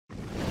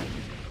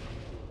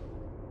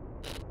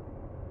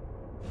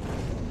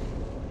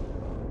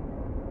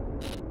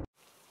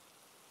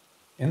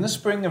In the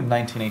spring of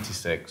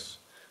 1986,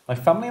 my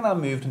family and I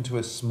moved into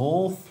a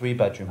small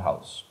 3-bedroom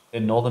house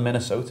in northern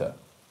Minnesota.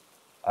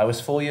 I was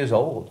 4 years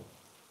old.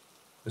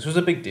 This was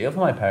a big deal for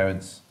my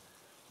parents.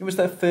 It was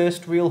their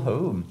first real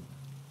home.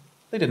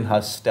 They didn't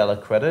have stellar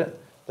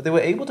credit, but they were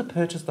able to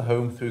purchase the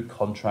home through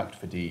contract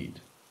for deed.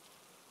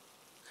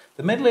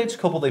 The middle-aged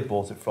couple they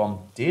bought it from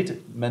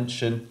did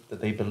mention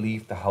that they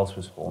believed the house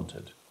was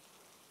haunted.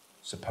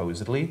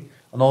 Supposedly,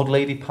 an old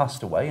lady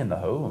passed away in the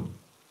home.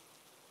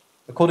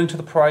 According to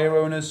the prior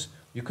owners,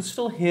 you could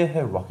still hear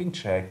her rocking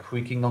chair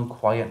creaking on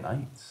quiet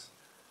nights.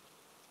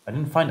 I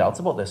didn't find out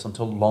about this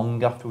until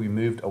long after we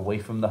moved away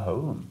from the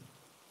home.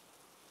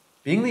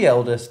 Being the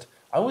eldest,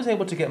 I was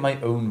able to get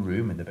my own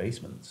room in the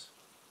basement.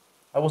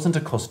 I wasn't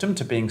accustomed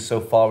to being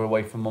so far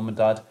away from Mum and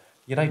Dad,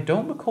 yet I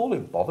don't recall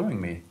it bothering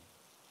me.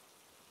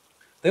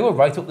 They were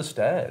right up the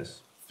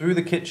stairs, through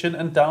the kitchen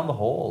and down the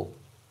hall.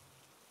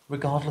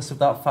 Regardless of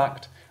that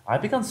fact, I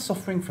began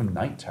suffering from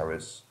night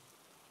terrors.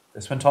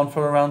 This went on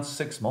for around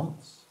 6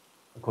 months,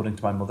 according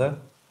to my mother.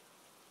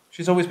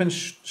 She's always been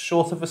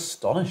short of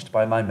astonished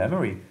by my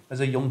memory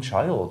as a young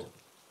child,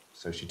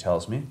 so she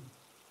tells me.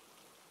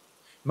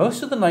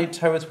 Most of the night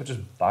terrors were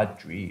just bad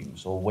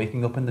dreams or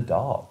waking up in the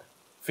dark,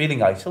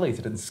 feeling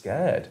isolated and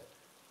scared.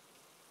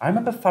 I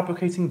remember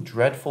fabricating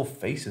dreadful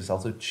faces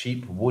out of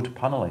cheap wood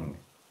panelling.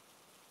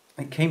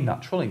 It came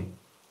naturally.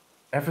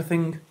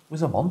 Everything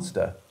was a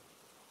monster.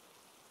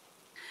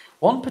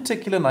 One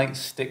particular night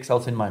sticks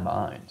out in my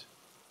mind.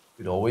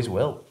 It always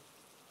will.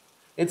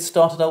 It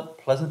started out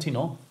pleasant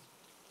enough.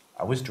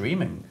 I was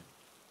dreaming.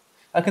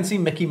 I can see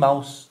Mickey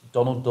Mouse,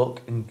 Donald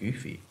Duck, and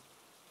Goofy.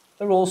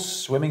 They're all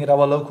swimming at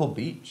our local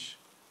beach.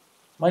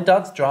 My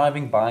dad's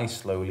driving by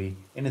slowly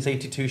in his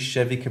 '82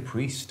 Chevy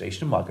Caprice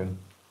station wagon.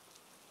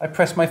 I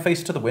press my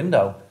face to the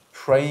window,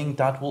 praying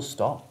Dad will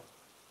stop.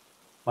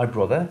 My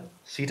brother,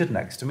 seated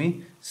next to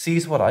me,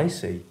 sees what I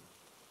see.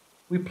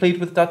 We plead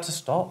with Dad to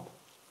stop.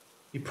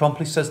 He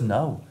promptly says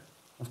no.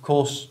 Of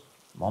course,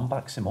 Mom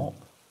backs him up.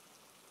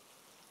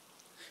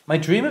 My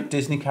dream of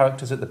Disney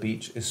characters at the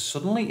beach is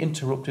suddenly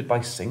interrupted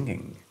by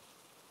singing.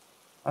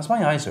 As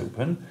my eyes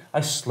open, I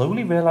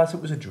slowly realize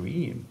it was a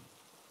dream.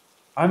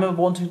 I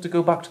remember wanting to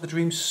go back to the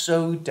dream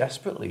so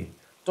desperately.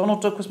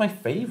 Donald Duck was my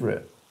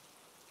favorite.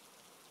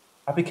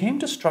 I became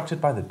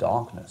distracted by the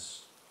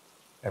darkness.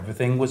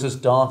 Everything was as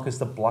dark as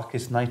the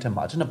blackest night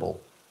imaginable.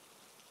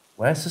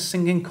 Where's the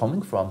singing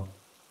coming from?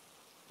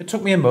 It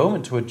took me a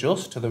moment to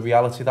adjust to the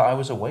reality that I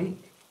was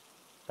awake.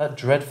 That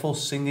dreadful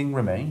singing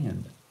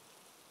remained.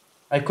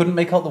 I couldn't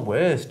make out the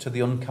words to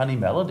the uncanny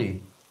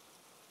melody.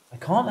 I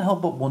can't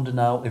help but wonder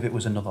now if it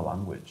was another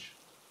language.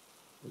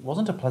 It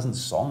wasn't a pleasant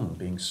song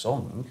being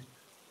sung.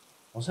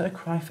 Was it a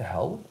cry for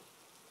help?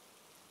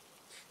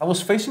 I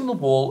was facing the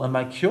wall and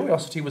my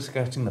curiosity was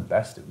getting the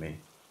best of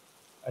me.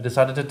 I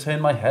decided to turn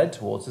my head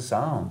towards the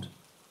sound.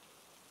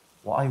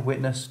 What I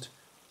witnessed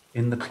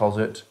in the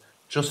closet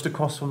just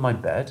across from my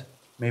bed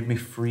made me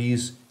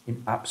freeze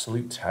in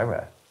absolute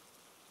terror.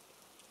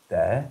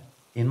 There,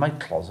 in my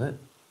closet,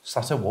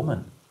 sat a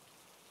woman.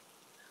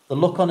 The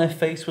look on her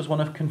face was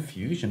one of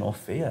confusion or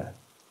fear.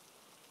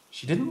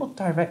 She didn't look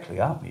directly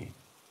at me.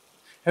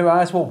 Her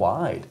eyes were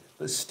wide,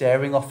 but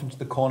staring off into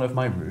the corner of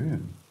my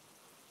room.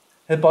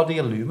 Her body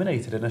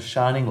illuminated in a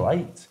shining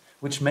light,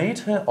 which made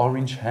her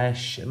orange hair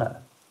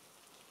shimmer.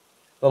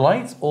 The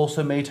light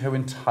also made her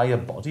entire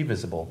body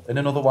visible in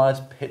an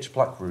otherwise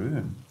pitch-black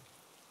room.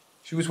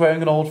 She was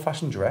wearing an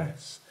old-fashioned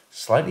dress,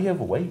 slightly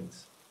overweight,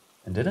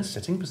 and in a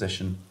sitting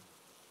position.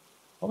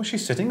 What was she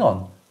sitting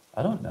on?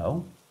 I don't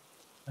know.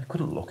 I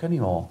couldn't look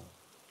anymore.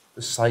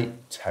 The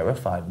sight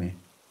terrified me.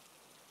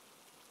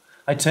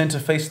 I turned to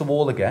face the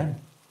wall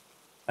again.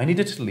 I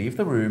needed to leave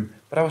the room,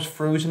 but I was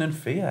frozen in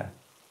fear.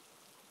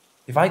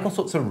 If I got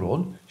up to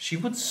run, she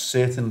would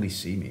certainly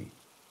see me.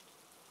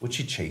 Would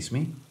she chase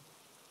me?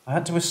 I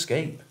had to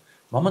escape.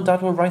 Mum and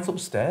Dad were right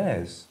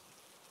upstairs.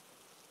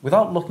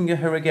 Without looking at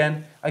her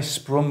again, I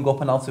sprung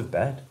up and out of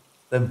bed,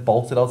 then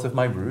bolted out of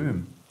my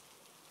room.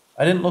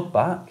 I didn't look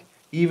back,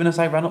 even as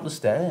I ran up the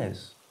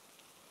stairs.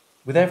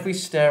 With every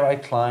stair I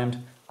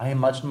climbed, I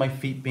imagined my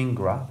feet being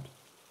grabbed.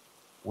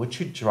 Would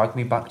she drag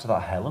me back to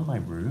that hell in my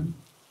room?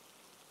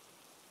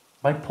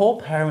 My poor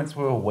parents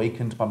were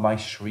awakened by my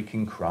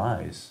shrieking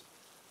cries.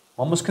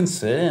 Mum was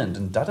concerned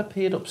and Dad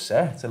appeared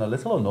upset and a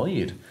little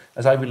annoyed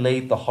as I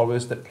relayed the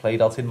horrors that played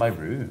out in my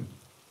room.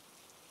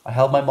 I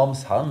held my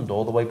mum's hand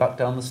all the way back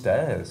down the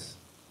stairs.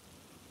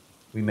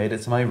 We made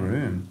it to my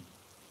room.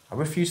 I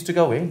refused to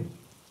go in.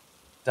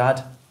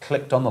 Dad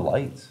clicked on the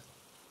light.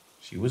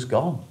 She was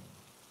gone.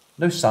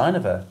 No sign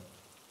of her.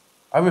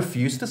 I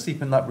refused to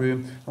sleep in that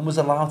room and was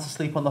allowed to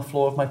sleep on the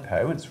floor of my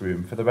parents'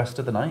 room for the rest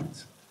of the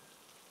night.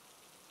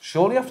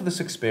 Shortly after this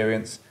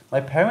experience, my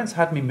parents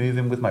had me move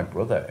in with my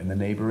brother in the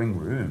neighbouring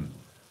room.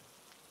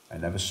 I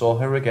never saw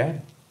her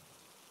again.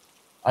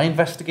 I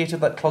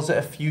investigated that closet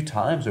a few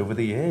times over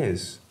the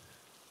years.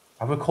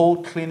 I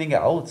recalled cleaning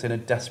it out in a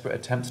desperate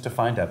attempt to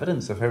find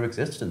evidence of her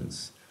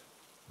existence.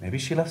 Maybe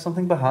she left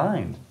something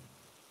behind.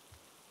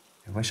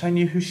 I wish I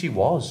knew who she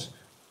was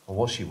or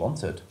what she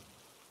wanted.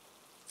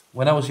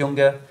 When I was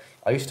younger,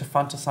 I used to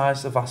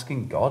fantasize of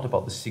asking God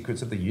about the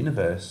secrets of the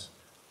universe.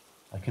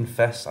 I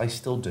confess I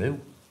still do.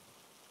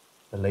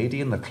 The lady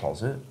in the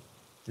closet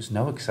is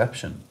no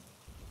exception.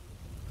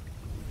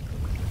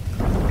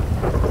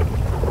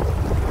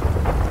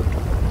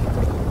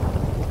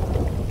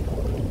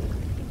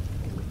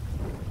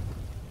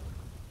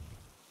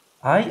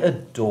 I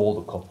adore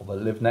the couple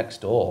that live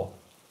next door.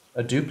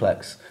 A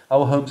duplex,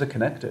 our homes are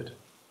connected.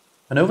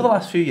 And over the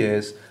last few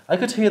years, I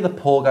could hear the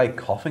poor guy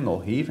coughing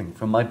or heaving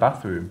from my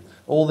bathroom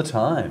all the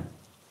time.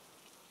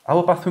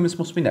 Our bathrooms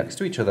must be next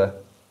to each other.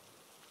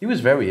 He was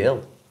very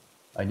ill.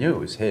 I knew it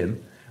was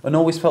him, and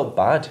always felt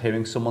bad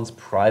hearing someone's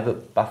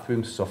private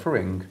bathroom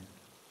suffering.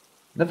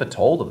 Never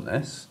told him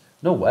this.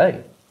 No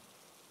way.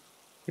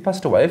 He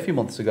passed away a few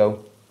months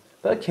ago,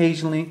 but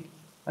occasionally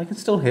I can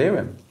still hear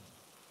him.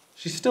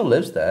 She still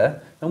lives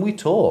there, and we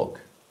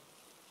talk.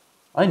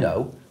 I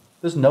know,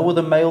 there's no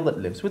other male that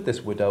lives with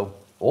this widow,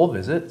 or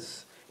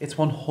visits. It's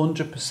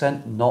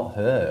 100% not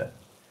her,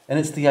 and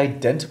it's the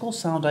identical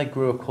sound I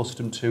grew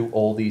accustomed to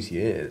all these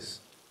years.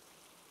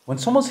 When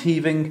someone's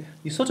heaving,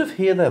 you sort of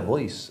hear their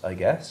voice, I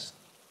guess.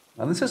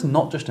 And this is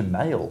not just a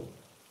male,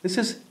 this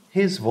is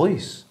his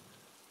voice.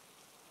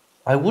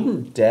 I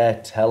wouldn't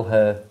dare tell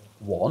her,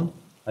 1,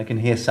 I can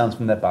hear sounds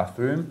from their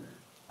bathroom,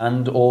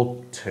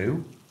 or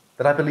 2,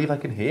 that I believe I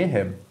can hear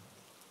him,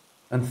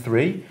 and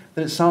 3,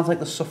 that it sounds like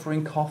the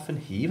suffering cough and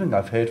heaving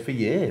I've heard for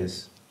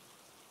years.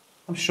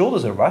 I'm sure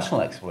there's a rational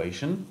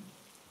explanation.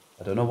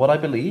 I don't know what I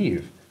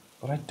believe,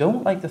 but I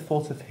don't like the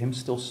thought of him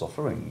still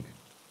suffering.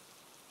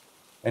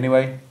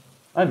 Anyway,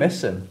 I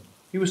miss him.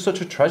 He was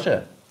such a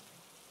treasure.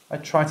 I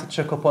try to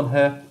check up on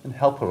her and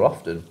help her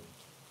often.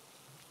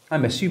 I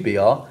miss you,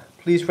 BR.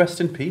 Please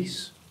rest in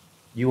peace.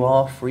 You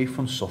are free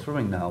from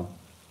suffering now.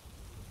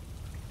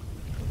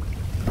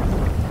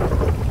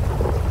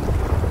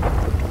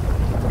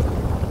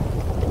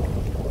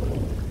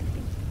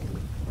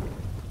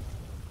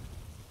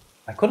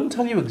 I couldn't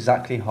tell you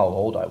exactly how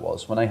old I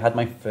was when I had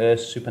my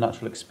first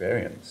supernatural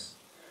experience,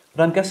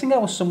 but I'm guessing I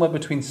was somewhere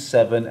between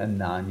 7 and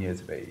 9 years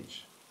of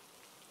age.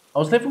 I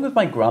was living with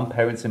my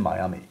grandparents in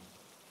Miami.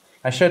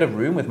 I shared a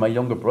room with my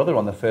younger brother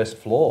on the first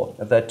floor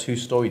of their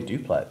 2-story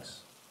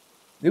duplex.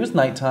 It was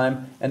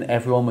nighttime and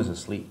everyone was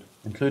asleep,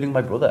 including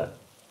my brother.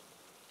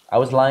 I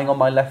was lying on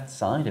my left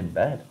side in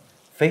bed,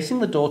 facing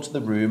the door to the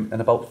room, and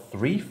about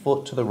 3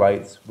 foot to the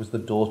right was the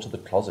door to the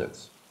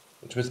closet,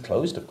 which was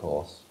closed, of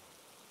course.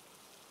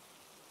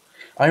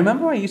 I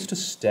remember I used to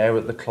stare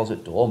at the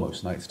closet door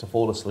most nights to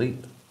fall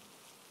asleep.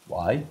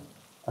 Why?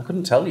 I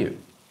couldn't tell you,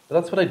 but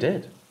that's what I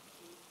did.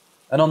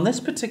 And on this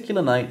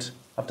particular night,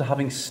 after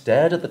having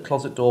stared at the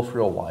closet door for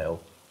a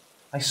while,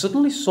 I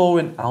suddenly saw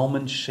an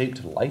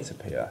almond-shaped light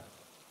appear.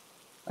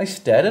 I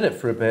stared at it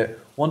for a bit,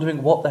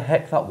 wondering what the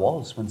heck that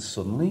was, when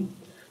suddenly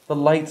the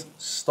light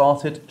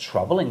started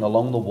travelling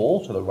along the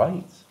wall to the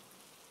right.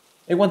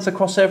 It went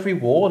across every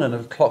wall in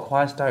a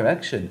clockwise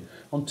direction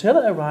until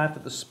it arrived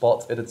at the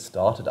spot it had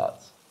started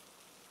at.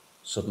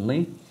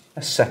 Suddenly,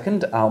 a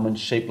second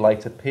almond-shaped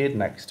light appeared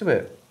next to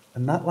it,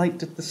 and that light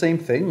did the same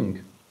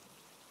thing.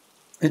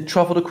 It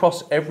travelled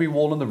across every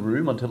wall in the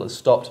room until it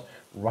stopped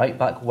right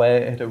back where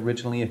it had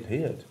originally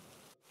appeared,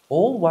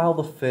 all while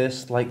the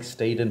first light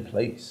stayed in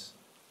place.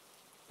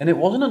 And it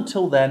wasn't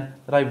until then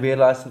that I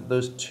realised that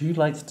those 2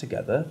 lights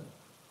together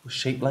were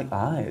shaped like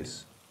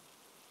eyes.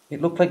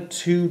 It looked like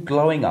 2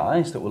 glowing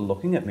eyes that were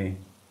looking at me.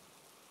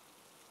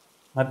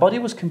 My body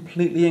was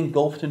completely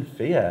engulfed in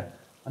fear,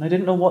 and I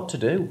didn't know what to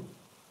do.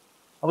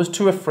 I was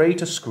too afraid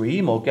to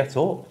scream or get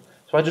up,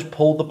 so I just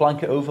pulled the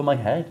blanket over my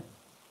head.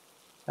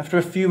 After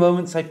a few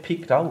moments, I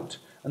peeked out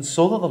and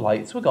saw that the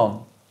lights were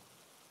gone.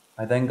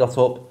 I then got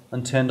up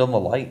and turned on the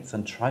lights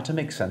and tried to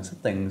make sense of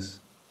things.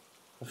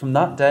 But from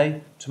that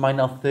day to my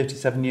now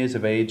 37 years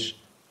of age,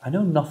 I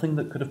know nothing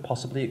that could have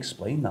possibly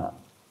explained that.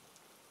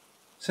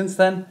 Since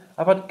then,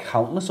 I've had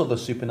countless other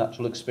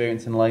supernatural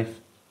experiences in life,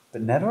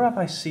 but never have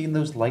I seen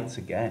those lights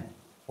again,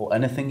 or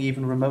anything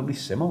even remotely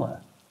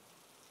similar.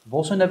 I've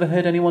also never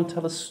heard anyone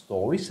tell a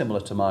story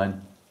similar to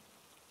mine.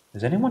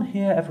 Has anyone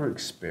here ever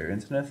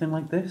experienced anything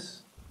like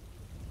this?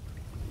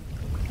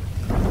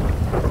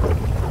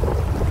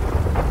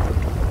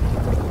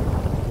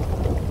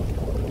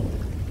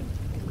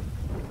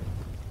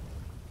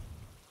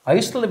 I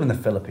used to live in the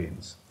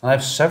Philippines, and I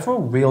have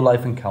several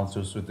real-life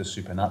encounters with the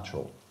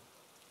supernatural.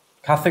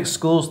 Catholic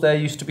schools there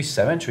used to be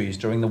cemeteries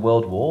during the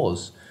World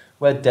Wars,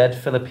 where dead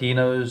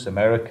Filipinos,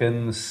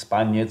 Americans,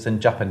 Spaniards,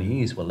 and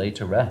Japanese were laid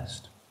to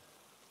rest.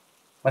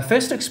 My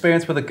first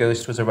experience with a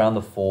ghost was around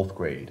the 4th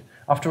grade,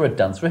 after a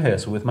dance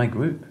rehearsal with my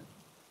group.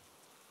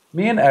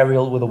 Me and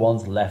Ariel were the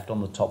ones left on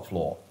the top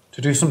floor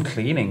to do some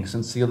cleaning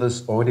since the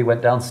others already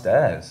went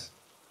downstairs.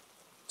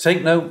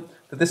 Take note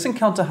that this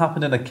encounter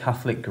happened in a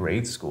Catholic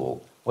grade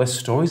school, where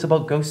stories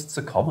about ghosts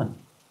are common.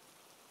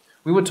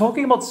 We were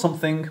talking about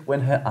something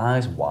when her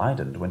eyes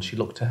widened when she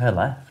looked to her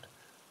left.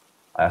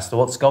 I asked her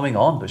what's going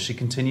on, but she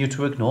continued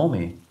to ignore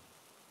me.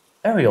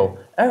 Ariel,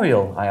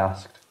 I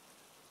asked.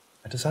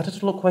 I decided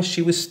to look where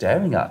she was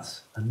staring at,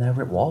 and there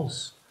it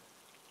was.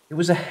 It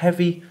was a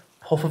heavy,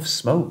 puff of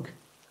smoke,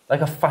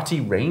 like a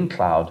fatty rain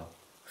cloud,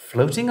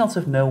 floating out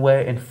of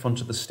nowhere in front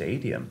of the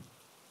stadium.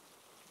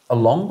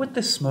 Along with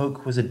this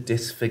smoke was a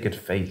disfigured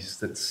face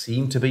that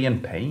seemed to be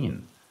in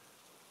pain.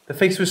 The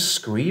face was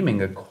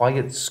screaming a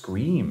quiet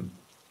scream.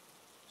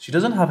 She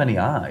doesn't have any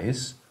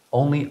eyes,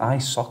 only eye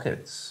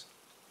sockets.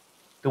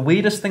 The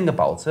weirdest thing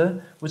about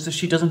her was that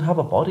she doesn't have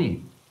a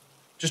body,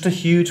 just a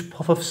huge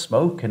puff of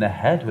smoke in her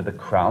head with a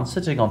crown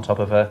sitting on top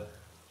of her.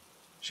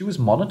 She was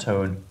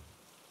monotone.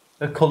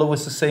 Her colour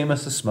was the same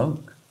as the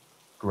smoke,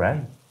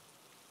 grey.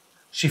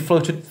 She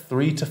floated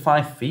 3 to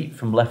 5 feet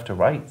from left to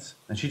right,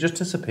 and she just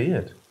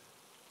disappeared.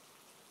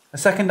 A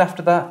second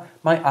after that,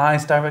 my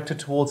eyes directed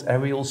towards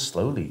Ariel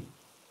slowly.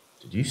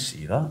 Did you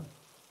see that?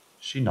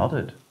 She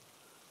nodded.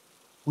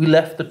 We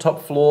left the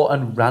top floor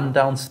and ran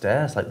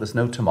downstairs like there's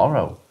no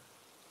tomorrow.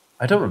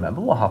 I don't remember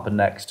what happened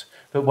next,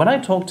 but when I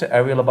talked to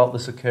Ariel about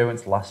this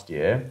occurrence last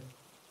year,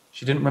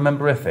 she didn't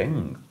remember a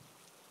thing.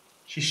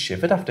 She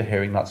shivered after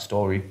hearing that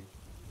story.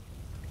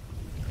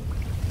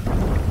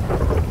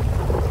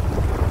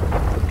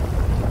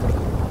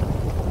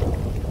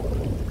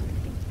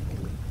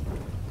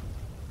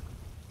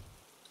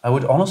 I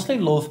would honestly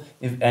love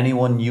if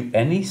anyone knew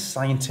any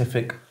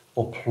scientific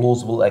or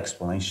plausible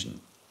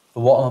explanation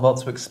for what I'm about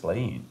to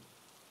explain.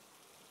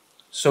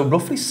 So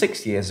roughly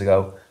 6 years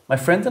ago, my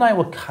friend and I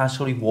were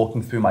casually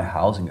walking through my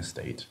housing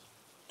estate,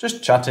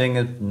 just chatting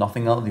and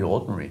nothing out of the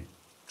ordinary,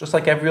 just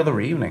like every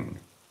other evening.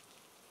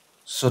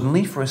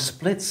 Suddenly, for a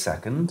split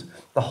second,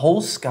 the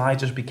whole sky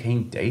just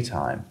became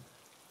daytime.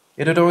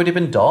 It had already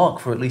been dark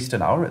for at least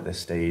an hour at this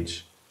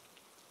stage.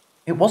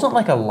 It wasn't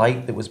like a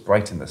light that was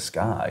bright in the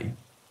sky.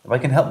 If I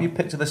can help you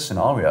picture this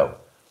scenario,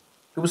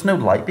 there was no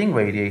light being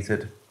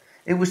radiated.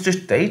 It was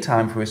just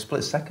daytime for a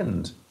split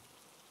second.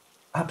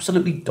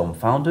 Absolutely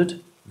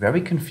dumbfounded,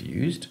 very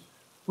confused,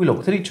 we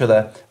looked at each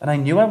other and I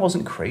knew I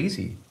wasn't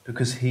crazy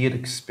because he had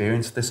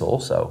experienced this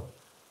also.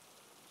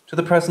 To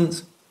the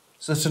present,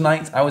 so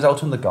tonight I was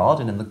out in the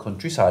garden in the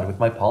countryside with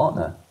my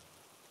partner.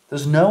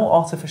 There's no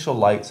artificial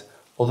light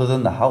other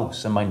than the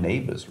house and my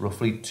neighbours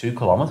roughly 2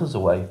 kilometres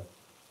away.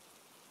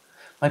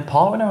 My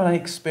partner and I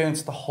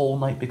experienced the whole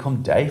night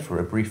become day for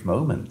a brief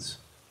moment.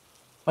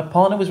 My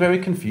partner was very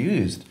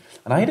confused,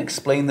 and I had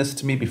explained this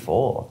to me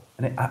before,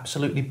 and it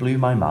absolutely blew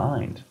my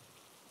mind.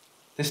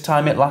 This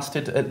time it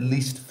lasted at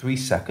least 3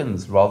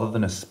 seconds rather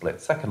than a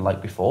split second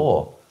like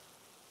before.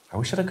 I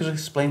wish I could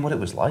explain what it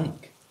was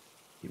like.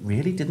 It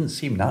really didn't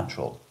seem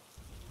natural.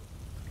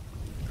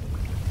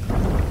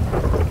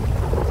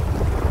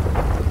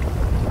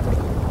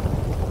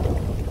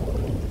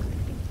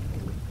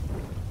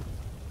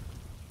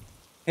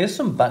 Here's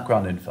some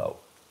background info.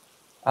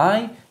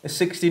 I, a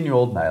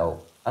 16-year-old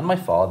male, and my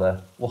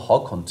father were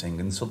hog hunting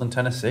in southern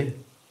Tennessee.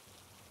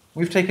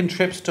 We've taken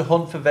trips to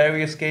hunt for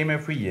various game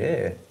every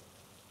year.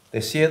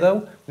 This year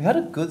though, we had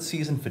a good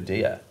season for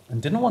deer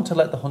and didn't want to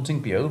let the hunting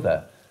be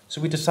over, so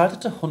we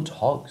decided to hunt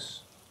hogs.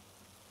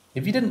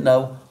 If you didn't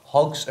know,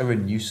 hogs are a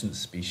nuisance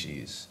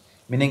species,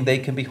 meaning they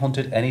can be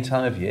hunted any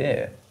time of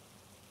year.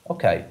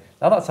 Okay,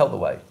 now that's out the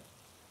way.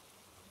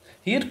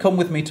 He had come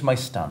with me to my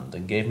stand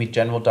and gave me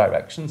general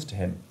directions to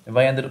him if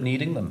I ended up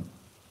needing them.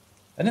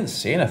 I didn't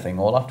see anything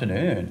all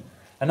afternoon,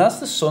 and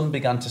as the sun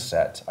began to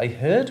set, I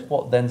heard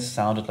what then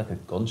sounded like a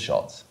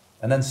gunshot,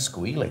 and then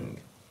squealing.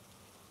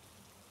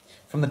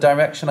 From the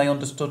direction I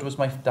understood was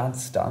my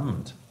dad's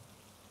stand.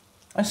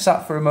 I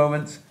sat for a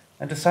moment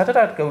and decided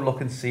I'd go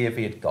look and see if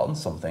he had gotten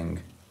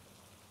something.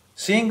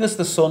 Seeing as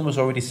the sun was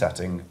already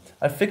setting,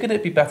 I figured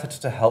it'd be better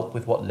to help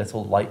with what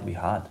little light we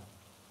had.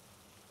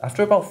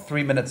 After about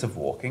 3 minutes of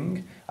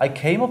walking, I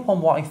came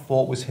upon what I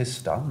thought was his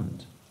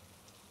stand.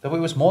 Though it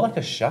was more like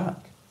a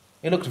shack,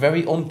 it looked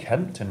very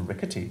unkempt and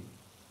rickety.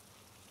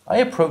 I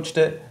approached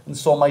it and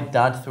saw my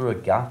dad through a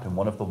gap in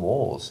one of the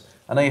walls,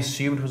 and I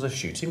assumed was a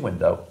shooting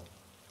window.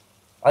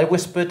 I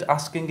whispered,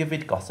 asking if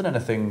he'd gotten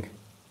anything.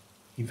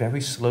 He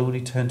very slowly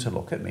turned to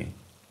look at me.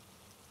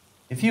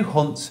 If you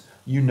hunt,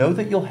 you know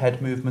that your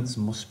head movements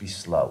must be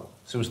slow,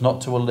 so as not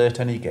to alert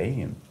any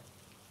game.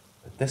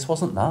 But this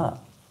wasn't that.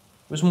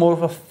 It was more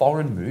of a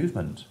foreign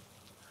movement,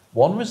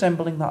 one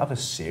resembling that of a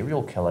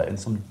serial killer in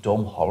some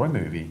dumb horror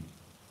movie.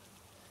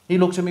 He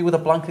looked at me with a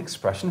blank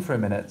expression for a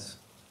minute.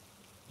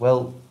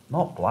 Well,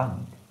 not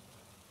blank.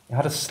 It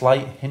had a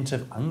slight hint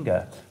of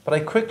anger, but I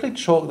quickly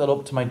chalked that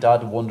up to my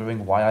dad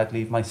wondering why I'd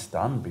leave my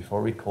stand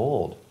before he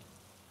called.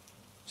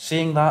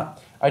 Seeing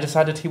that, I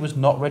decided he was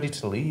not ready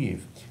to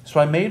leave, so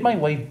I made my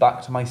way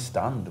back to my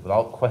stand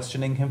without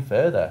questioning him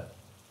further.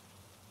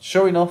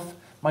 Sure enough,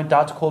 my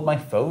dad called my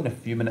phone a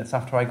few minutes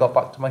after I got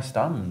back to my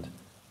stand,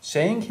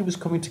 saying he was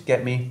coming to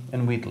get me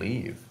and we'd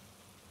leave.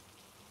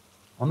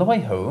 On the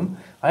way home,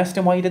 I asked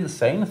him why he didn't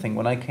say anything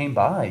when I came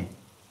by.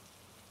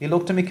 He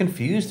looked at me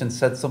confused and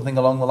said something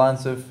along the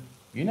lines of,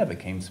 "You never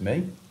came to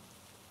me."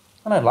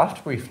 And I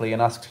laughed briefly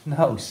and asked,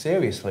 "No,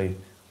 seriously.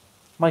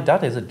 My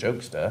dad is a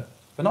jokester,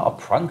 but not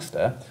a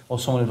prankster or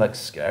someone who likes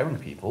scaring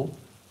people."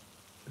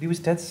 But he was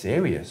dead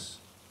serious.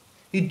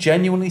 He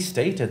genuinely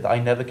stated that I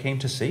never came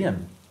to see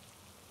him.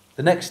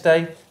 The next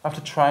day,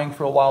 after trying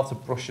for a while to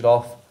brush it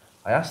off,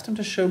 I asked him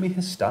to show me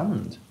his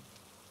stand.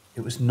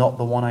 It was not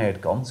the one I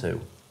had gone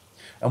to,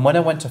 and when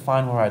I went to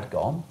find where I had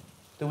gone,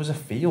 there was a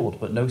field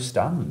but no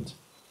stand.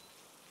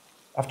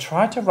 I've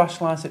tried to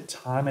rationalise it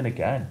time and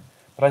again,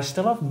 but I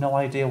still have no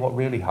idea what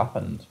really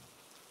happened.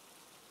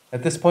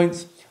 At this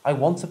point, I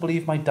want to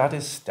believe my dad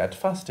is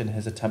steadfast in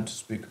his attempt to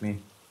spook me,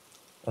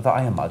 or that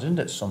I imagined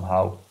it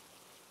somehow,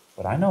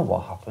 but I know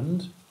what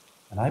happened,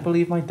 and I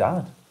believe my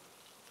dad.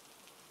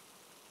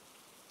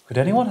 Could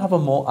anyone have a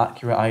more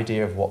accurate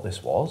idea of what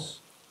this was?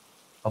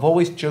 I've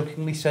always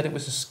jokingly said it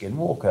was a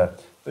skinwalker,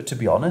 but to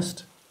be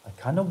honest, I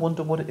kind of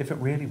wonder if it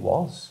really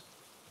was.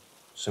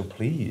 So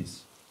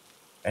please,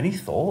 any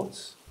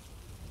thoughts?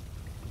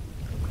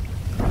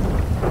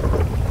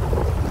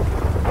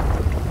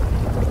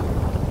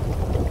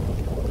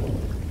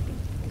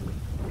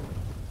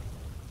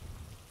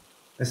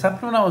 This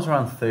happened when I was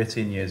around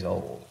 13 years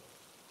old.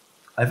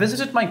 I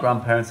visited my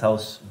grandparents'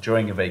 house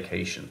during a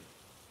vacation.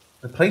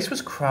 The place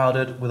was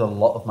crowded with a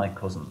lot of my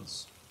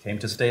cousins. Came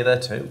to stay there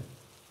too.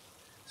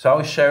 So I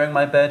was sharing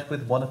my bed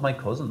with one of my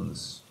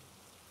cousins.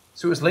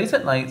 So it was late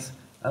at night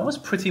and I was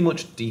pretty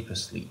much deep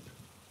asleep.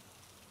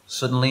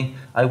 Suddenly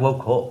I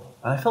woke up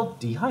and I felt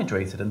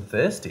dehydrated and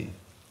thirsty.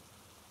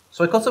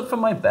 So I got up from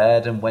my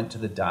bed and went to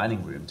the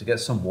dining room to get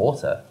some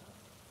water.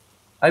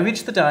 I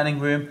reached the dining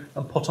room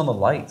and put on the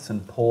lights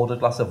and poured a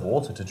glass of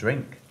water to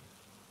drink.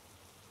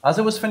 As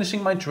I was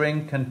finishing my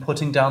drink and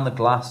putting down the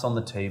glass on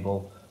the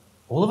table,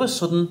 all of a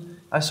sudden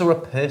I saw a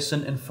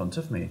person in front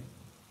of me.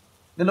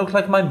 It looked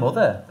like my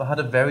mother, but had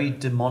a very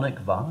demonic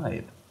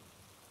vibe.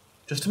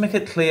 Just to make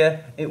it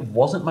clear, it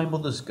wasn't my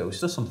mother's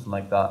ghost or something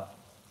like that.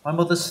 My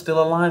mother's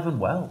still alive and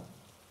well.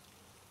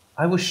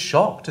 I was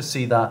shocked to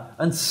see that,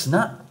 and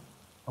snap,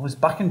 I was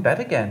back in bed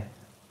again.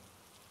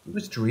 It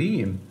was a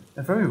dream,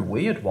 a very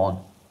weird one.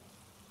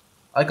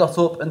 I got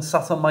up and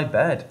sat on my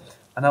bed,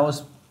 and I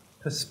was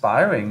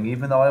perspiring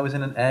even though I was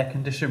in an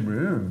air-conditioned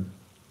room.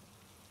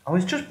 I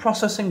was just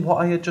processing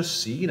what I had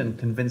just seen and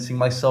convincing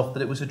myself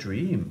that it was a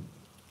dream.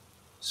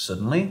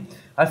 Suddenly,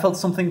 I felt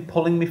something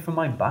pulling me from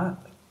my back.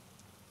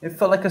 It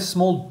felt like a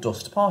small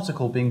dust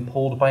particle being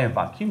pulled by a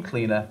vacuum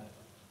cleaner.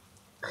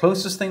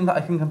 Closest thing that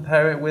I can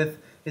compare it with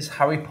is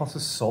Harry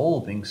Potter's soul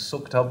being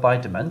sucked out by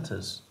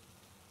dementors.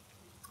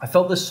 I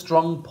felt this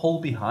strong pull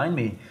behind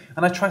me,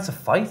 and I tried to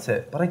fight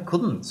it, but I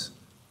couldn't.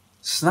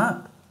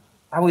 Snap!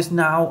 I was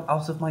now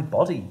out of my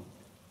body.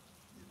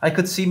 I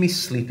could see me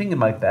sleeping in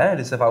my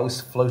bed as if I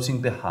was floating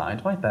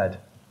behind my bed.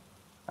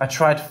 I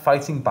tried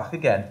fighting back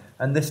again,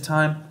 and this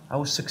time I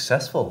was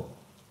successful.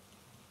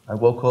 I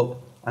woke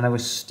up and I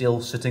was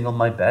still sitting on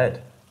my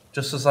bed,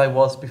 just as I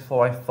was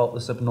before I felt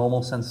this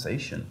abnormal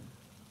sensation.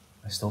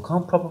 I still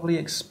can't properly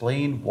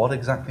explain what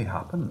exactly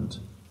happened.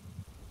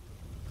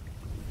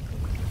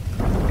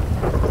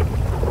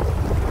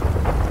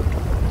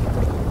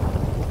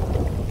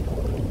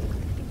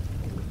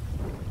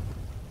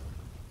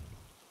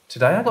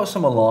 Today I got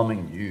some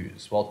alarming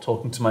news while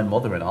talking to my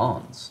mother and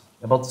aunts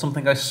about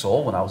something I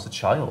saw when I was a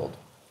child.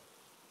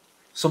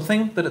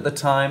 Something that at the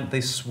time they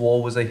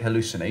swore was a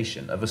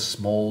hallucination of a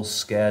small,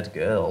 scared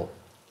girl.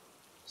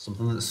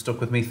 Something that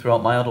stuck with me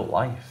throughout my adult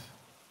life.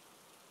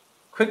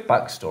 Quick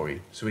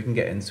backstory so we can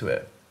get into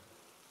it.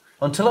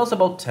 Until I was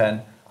about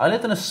 10, I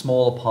lived in a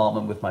small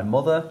apartment with my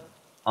mother,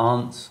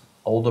 aunt,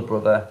 older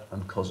brother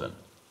and cousin.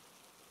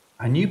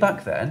 I knew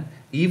back then,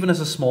 even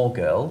as a small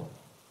girl,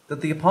 that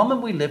the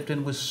apartment we lived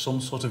in was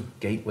some sort of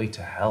gateway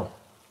to hell.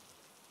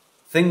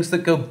 Things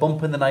that go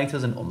bump in the night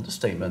is an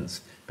understatement,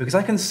 because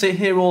I can sit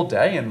here all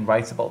day and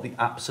write about the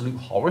absolute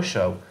horror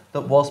show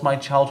that was my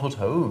childhood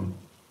home.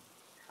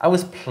 I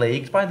was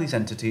plagued by these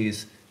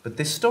entities, but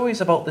this story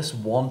is about this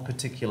one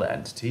particular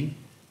entity,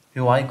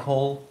 who I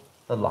call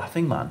the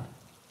Laughing Man.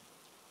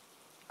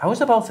 I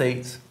was about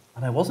 8,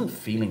 and I wasn't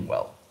feeling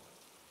well.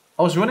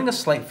 I was running a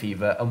slight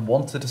fever and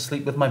wanted to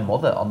sleep with my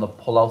mother on the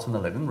pull-out in the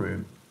living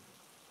room.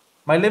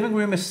 My living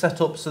room is set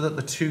up so that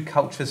the two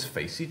couches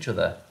face each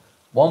other,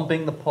 one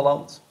being the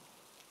pull-out.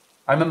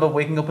 I remember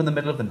waking up in the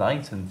middle of the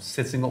night and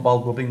sitting up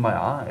while rubbing my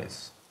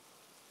eyes.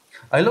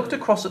 I looked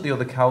across at the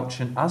other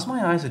couch, and as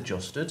my eyes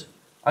adjusted,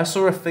 I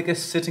saw a figure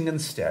sitting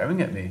and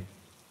staring at me.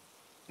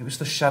 It was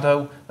the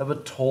shadow of a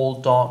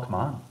tall, dark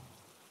man.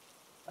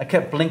 I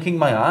kept blinking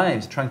my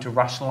eyes, trying to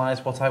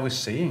rationalize what I was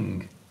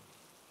seeing.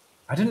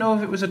 I didn't know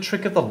if it was a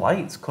trick of the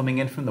light coming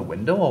in from the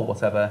window or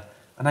whatever,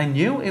 and I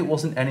knew it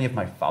wasn't any of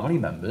my family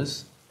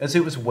members, as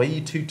it was way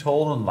too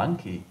tall and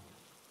lanky.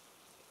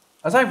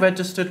 As I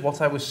registered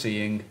what I was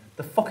seeing,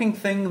 the fucking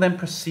thing then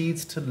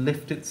proceeds to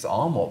lift its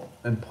arm up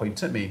and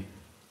point at me,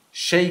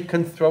 shake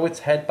and throw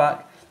its head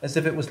back as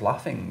if it was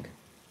laughing.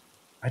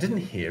 I didn't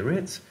hear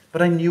it,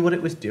 but I knew what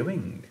it was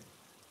doing.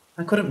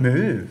 I couldn't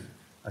move.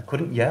 I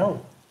couldn't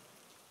yell.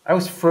 I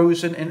was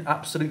frozen in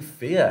absolute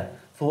fear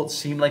for what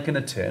seemed like an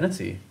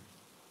eternity.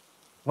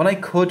 When I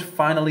could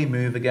finally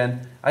move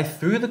again, I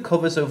threw the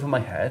covers over my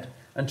head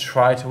and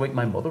tried to wake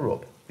my mother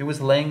up, who was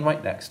laying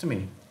right next to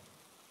me.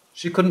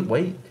 She couldn't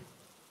wake.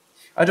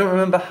 I don't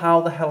remember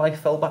how the hell I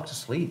fell back to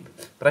sleep,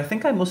 but I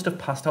think I must have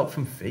passed out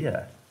from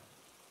fear.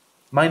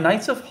 My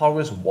night of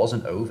horrors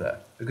wasn't over,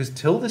 because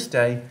till this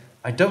day,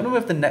 I don't know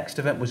if the next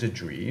event was a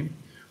dream,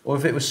 or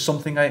if it was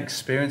something I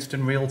experienced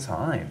in real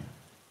time.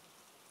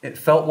 It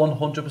felt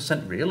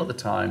 100% real at the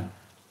time,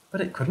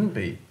 but it couldn't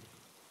be.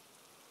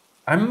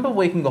 I remember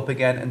waking up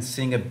again and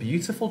seeing a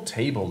beautiful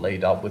table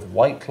laid out with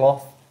white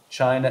cloth,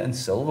 china and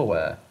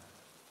silverware.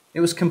 It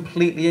was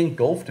completely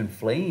engulfed in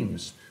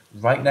flames,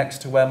 right next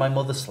to where my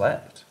mother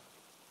slept.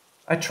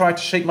 I tried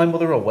to shake my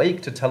mother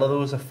awake to tell her there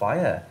was a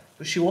fire,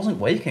 but she wasn't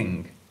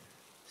waking.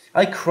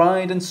 I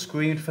cried and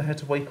screamed for her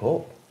to wake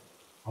up.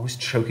 I was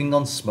choking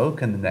on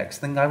smoke, and the next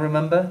thing I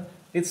remember,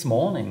 it's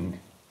morning.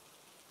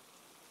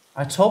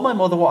 I told my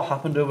mother what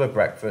happened over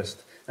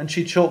breakfast, and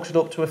she chalked it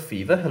up to a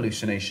fever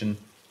hallucination.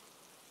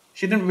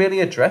 She didn't really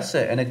address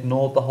it and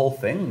ignored the whole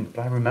thing,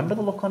 but I remember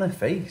the look on her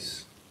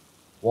face.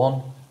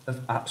 One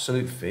of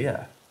absolute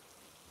fear.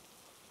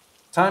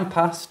 Time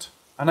passed,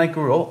 and I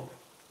grew up.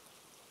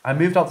 I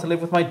moved out to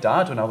live with my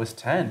dad when I was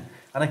 10,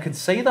 and I can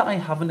say that I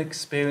haven't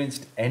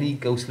experienced any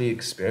ghostly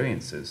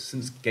experiences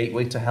since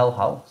Gateway to Hell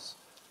House.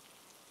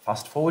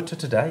 Fast forward to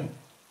today.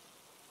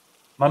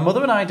 My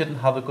mother and I didn't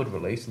have a good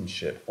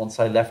relationship once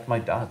I left my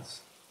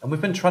dad's, and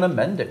we've been trying to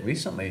mend it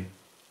recently.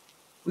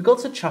 We got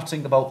to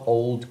chatting about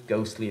old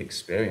ghostly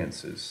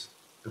experiences,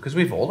 because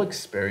we've all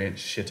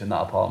experienced shit in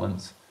that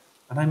apartment,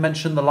 and I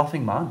mentioned the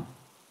laughing man.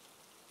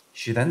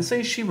 She then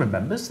says she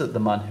remembers that the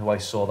man who I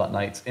saw that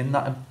night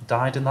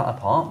died in that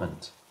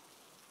apartment.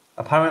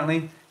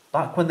 Apparently,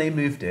 back when they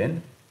moved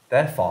in,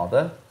 their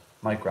father,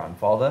 my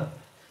grandfather,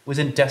 was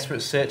in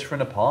desperate search for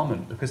an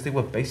apartment because they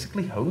were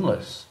basically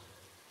homeless.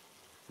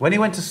 When he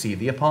went to see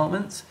the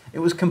apartment, it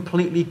was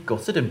completely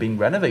gutted and being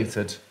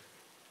renovated.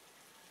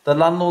 The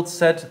landlord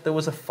said there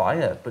was a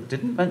fire, but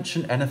didn't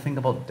mention anything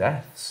about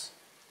deaths.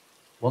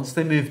 Once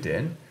they moved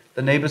in,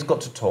 the neighbours got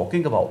to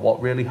talking about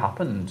what really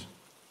happened.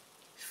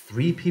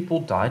 3 people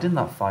died in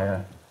that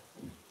fire.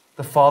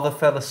 The father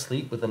fell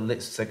asleep with a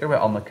lit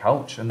cigarette on the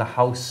couch and the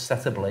house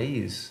set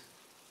ablaze.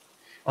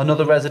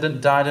 Another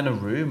resident died in a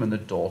room, and the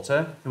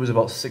daughter, who was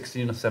about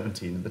 16 or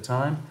 17 at the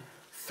time,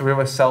 threw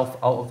herself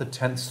out of the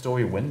 10th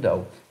story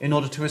window in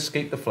order to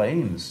escape the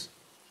flames.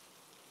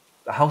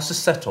 The house is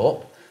set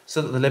up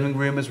so that the living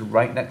room is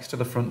right next to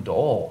the front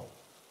door.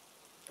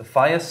 The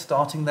fire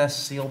starting there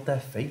sealed their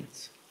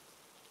fate.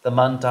 The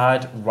man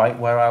died right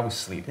where I was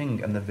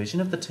sleeping, and the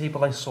vision of the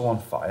table I saw on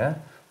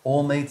fire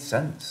all made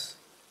sense.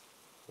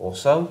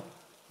 Also,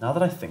 now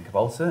that I think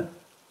about it,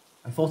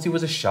 I thought he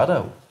was a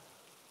shadow.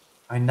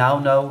 I now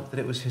know that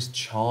it was his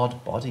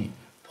charred body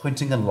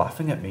pointing and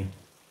laughing at me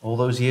all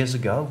those years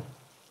ago.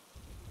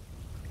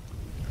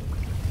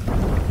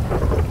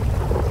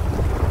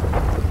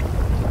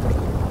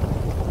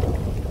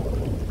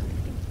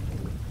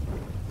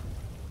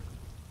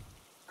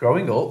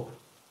 Growing up,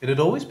 it had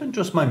always been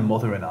just my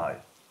mother and I,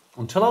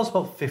 until I was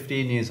about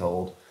 15 years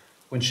old,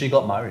 when she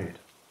got married.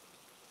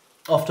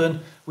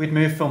 Often, we'd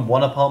move from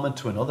one apartment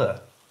to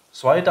another,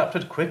 so I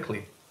adapted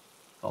quickly.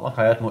 Not like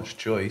I had much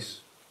choice.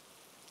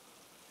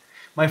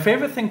 My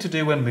favourite thing to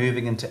do when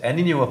moving into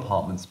any new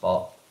apartment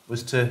spot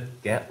was to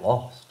get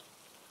lost.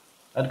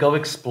 I'd go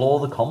explore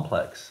the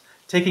complex,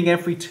 taking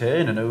every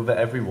turn and over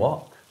every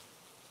walk.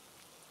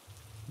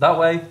 That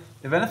way,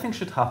 if anything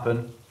should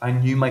happen, I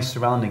knew my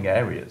surrounding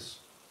areas.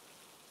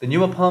 The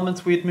new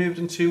apartments we had moved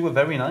into were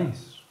very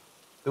nice.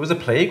 There was a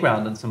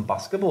playground and some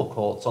basketball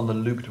courts on the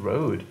looped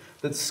road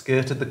that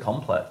skirted the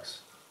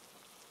complex.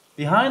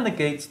 Behind the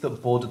gates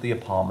that bordered the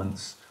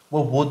apartments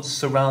were woods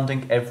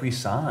surrounding every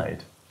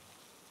side,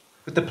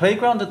 with the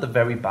playground at the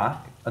very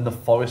back and the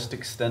forest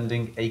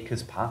extending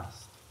acres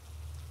past.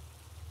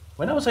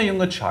 When I was a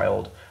younger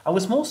child, I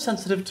was more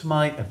sensitive to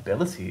my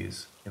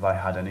abilities, if I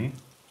had any,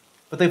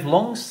 but they've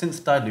long since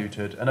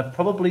diluted and are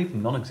probably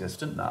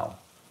non-existent now.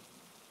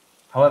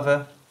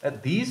 However,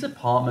 at these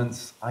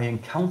apartments, I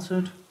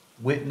encountered,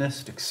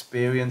 witnessed,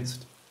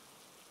 experienced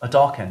a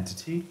dark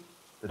entity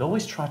that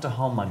always tried to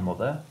harm my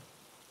mother,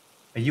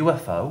 a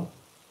UFO,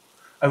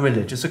 a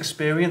religious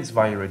experience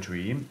via a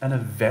dream, and a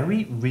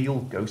very real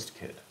ghost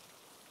kid.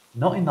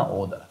 Not in that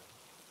order.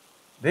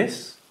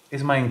 This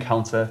is my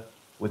encounter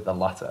with the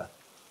latter.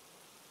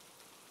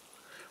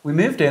 We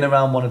moved in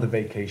around one of the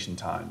vacation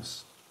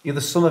times, either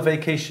summer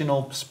vacation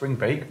or spring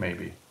break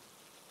maybe.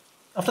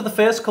 After the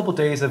first couple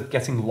days of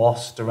getting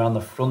lost around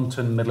the front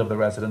and middle of the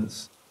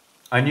residence,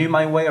 I knew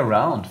my way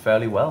around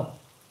fairly well.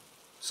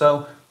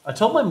 So I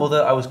told my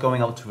mother I was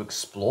going out to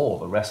explore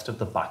the rest of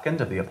the back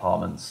end of the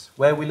apartments,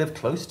 where we lived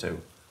close to.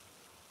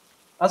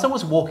 As I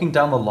was walking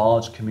down the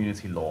large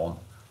community lawn,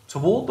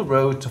 toward the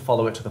road to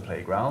follow it to the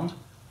playground,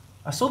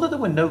 I saw that there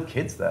were no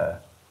kids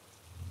there.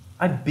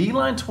 I'd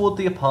beeline toward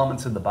the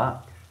apartments in the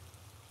back.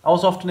 I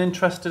was often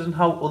interested in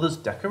how others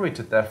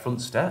decorated their front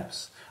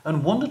steps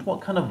and wondered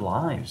what kind of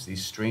lives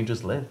these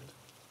strangers lived.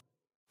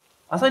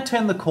 As I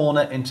turned the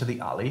corner into the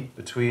alley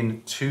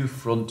between 2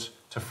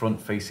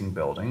 front-to-front facing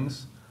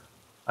buildings,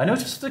 I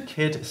noticed a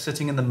kid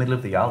sitting in the middle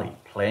of the alley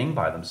playing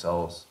by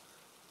themselves.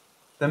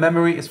 Their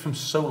memory is from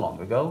so long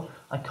ago,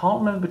 I can't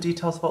remember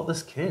details about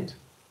this kid,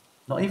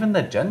 not even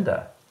their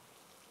gender.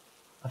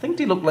 I think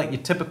he looked like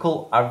your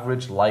typical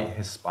average light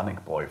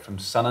Hispanic boy from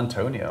San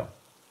Antonio.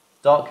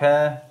 Dark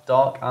hair,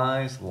 dark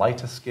eyes,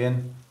 lighter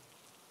skin.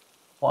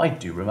 What I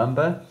do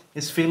remember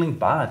is feeling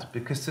bad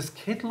because this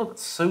kid looked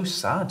so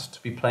sad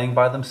to be playing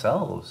by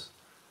themselves.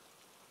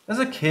 As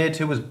a kid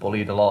who was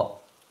bullied a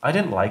lot, I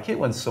didn't like it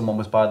when someone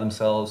was by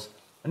themselves,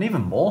 and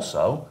even more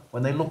so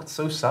when they looked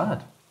so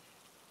sad.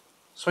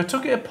 So I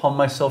took it upon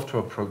myself to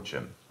approach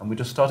him, and we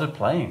just started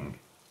playing.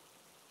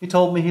 He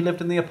told me he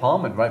lived in the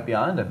apartment right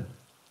behind him.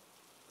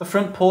 The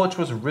front porch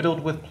was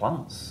riddled with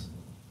plants.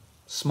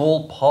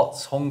 Small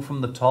pots hung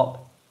from the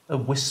top, a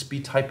wispy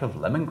type of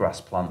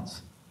lemongrass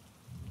plant.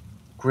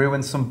 Grew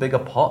in some bigger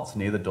pots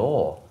near the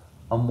door,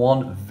 and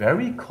one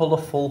very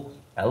colourful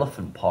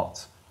elephant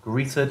pot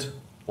greeted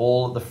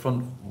all at the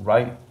front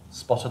right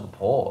spot of the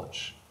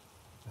porch.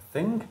 The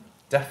thing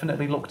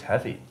definitely looked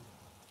heavy.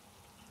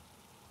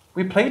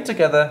 We played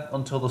together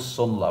until the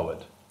sun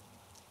lowered.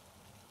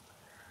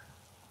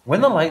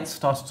 When the lights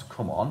started to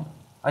come on,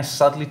 I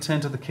sadly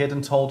turned to the kid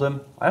and told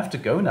him, I have to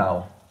go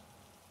now.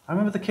 I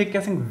remember the kid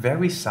getting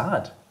very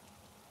sad.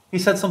 He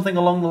said something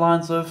along the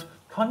lines of,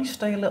 can't you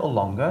stay a little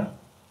longer?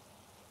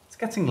 It's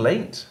getting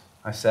late,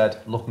 I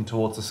said, looking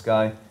towards the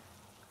sky.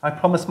 I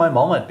promised my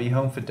mom I'd be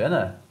home for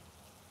dinner.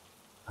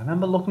 I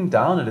remember looking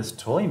down at his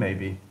toy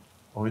maybe,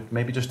 or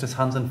maybe just his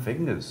hands and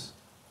fingers.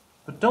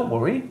 But don't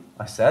worry,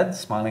 I said,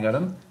 smiling at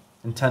him,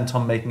 intent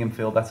on making him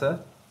feel better.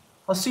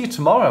 I'll see you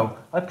tomorrow,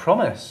 I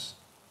promise.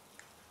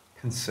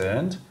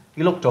 Concerned,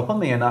 he looked up at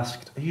me and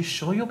asked, are you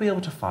sure you'll be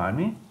able to find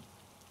me?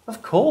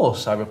 Of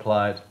course, I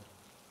replied.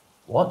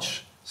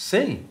 Watch,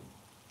 see.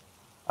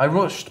 I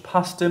rushed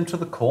past him to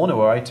the corner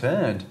where I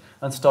turned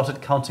and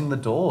started counting the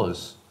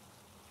doors.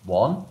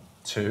 1,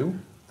 2,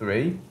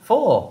 3,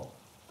 4.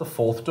 The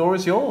fourth door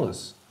is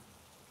yours.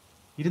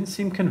 He didn't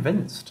seem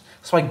convinced,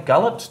 so I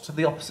galloped to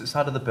the opposite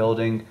side of the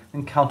building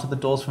and counted the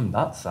doors from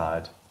that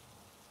side.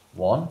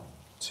 1,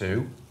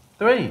 2,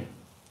 3.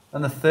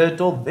 And the third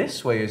door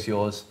this way is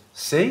yours.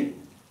 See?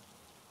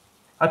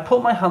 I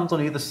put my hands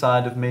on either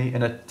side of me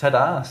in a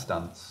ta-da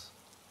stance.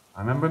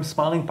 I remember him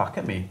smiling back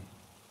at me,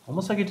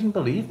 almost like he didn't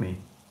believe me.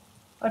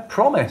 I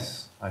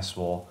promise, I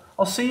swore.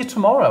 I'll see you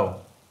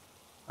tomorrow.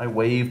 I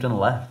waved and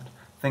left,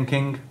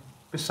 thinking,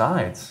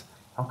 besides,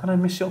 how can I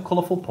miss your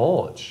colourful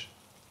porch?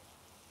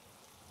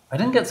 I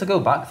didn't get to go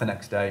back the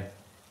next day.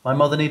 My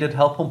mother needed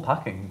help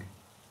unpacking.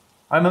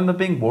 I remember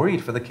being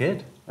worried for the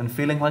kid and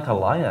feeling like a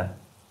liar.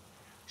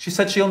 She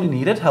said she only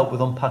needed help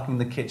with unpacking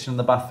the kitchen and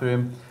the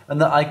bathroom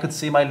and that I could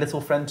see my little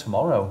friend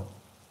tomorrow.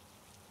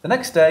 The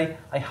next day,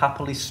 I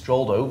happily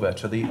strolled over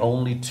to the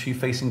only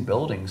two-facing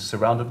buildings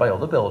surrounded by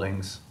other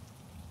buildings.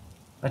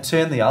 I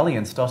turned the alley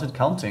and started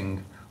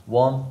counting.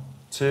 1,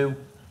 2,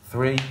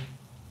 3,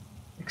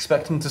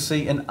 expecting to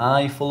see an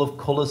eye full of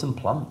colours and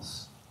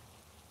plants.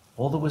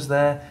 All that was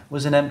there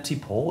was an empty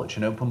porch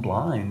and open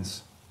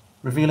blinds,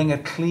 revealing a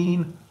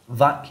clean,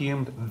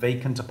 vacuumed,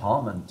 vacant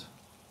apartment.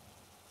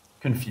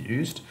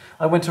 Confused,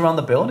 I went around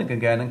the building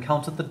again and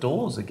counted the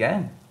doors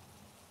again.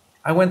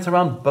 I went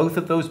around both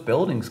of those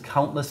buildings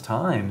countless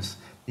times,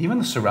 even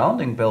the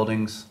surrounding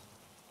buildings.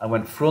 I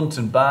went front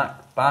and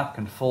back, back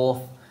and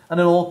forth, and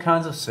in all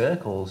kinds of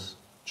circles,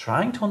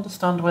 trying to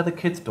understand where the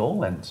kid's door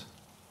went.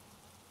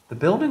 The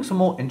buildings were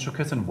more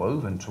intricate and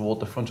woven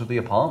toward the front of the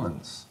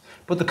apartments,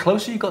 but the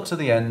closer you got to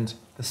the end,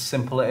 the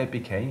simpler it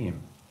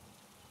became.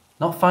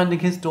 Not finding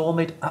his door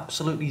made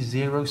absolutely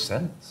zero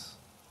sense.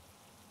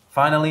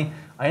 Finally,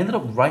 I ended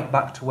up right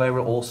back to where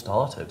it all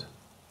started.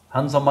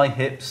 Hands on my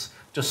hips,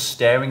 just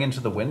staring into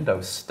the window,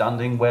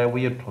 standing where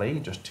we had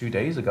played just 2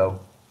 days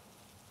ago.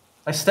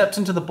 I stepped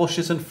into the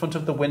bushes in front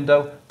of the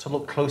window to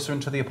look closer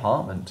into the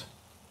apartment.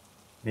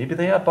 Maybe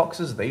they had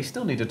boxes they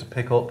still needed to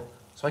pick up,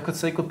 so I could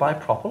say goodbye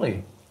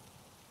properly.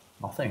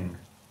 Nothing.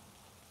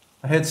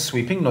 I heard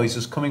sweeping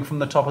noises coming from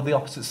the top of the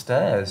opposite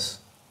stairs.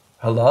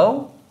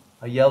 Hello?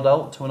 I yelled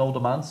out to an older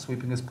man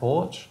sweeping his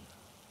porch.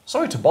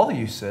 Sorry to bother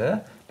you,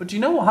 sir, but do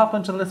you know what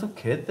happened to the little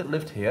kid that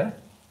lived here?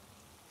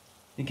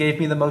 He gave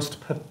me the most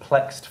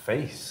perplexed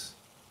face.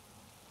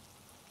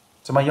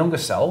 To my younger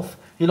self,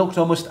 he looked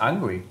almost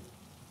angry,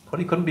 but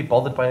he couldn't be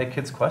bothered by a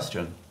kid's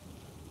question.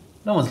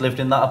 No one's lived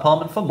in that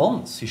apartment for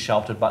months, he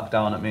shouted back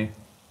down at me.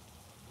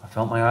 I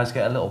felt my eyes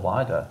get a little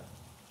wider.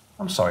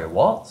 I'm sorry,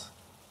 what?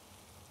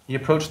 He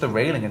approached the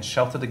railing and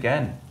shouted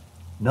again.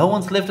 No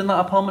one's lived in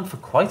that apartment for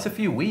quite a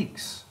few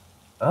weeks.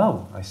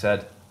 Oh, I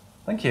said.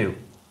 Thank you.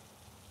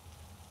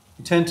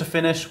 He turned to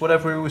finish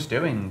whatever he was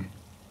doing.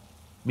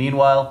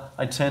 Meanwhile,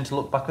 I turned to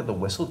look back at the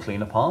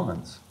whistle-clean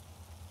apartment.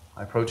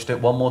 I approached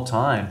it one more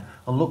time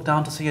and looked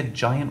down to see a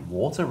giant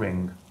water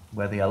ring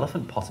where the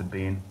elephant pot had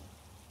been.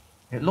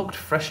 It looked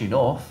fresh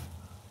enough,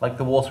 like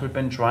the water had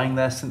been drying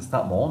there since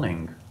that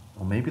morning,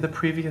 or maybe the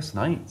previous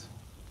night.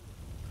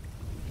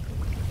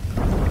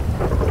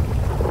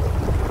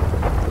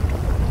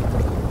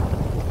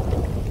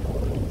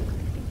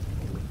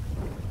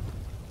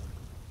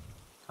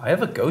 I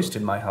have a ghost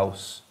in my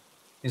house.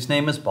 His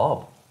name is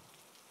Bob.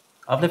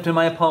 I've lived in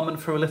my apartment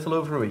for a little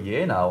over a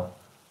year now.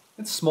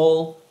 It's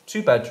small,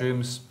 2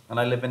 bedrooms, and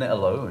I live in it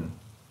alone.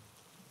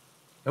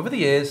 Over the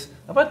years,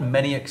 I've had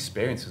many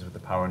experiences with the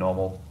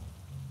paranormal.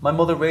 My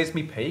mother raised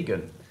me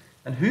pagan,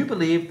 and who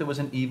believed there was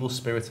an evil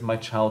spirit in my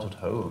childhood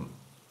home?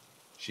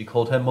 She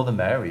called her Mother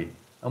Mary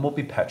and would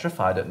be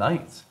petrified at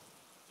night.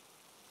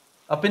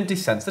 I've been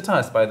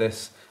desensitized by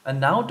this and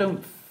now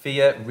don't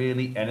fear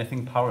really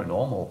anything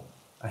paranormal.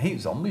 I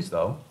hate zombies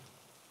though.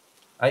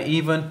 I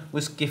even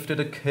was gifted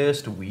a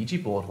cursed Ouija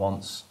board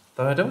once,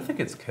 though I don't think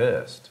it's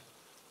cursed.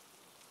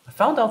 I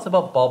found out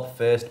about Bob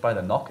first by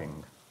the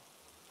knocking.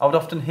 I would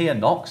often hear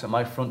knocks at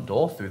my front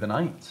door through the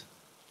night.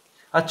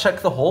 I'd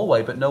check the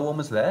hallway but no one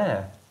was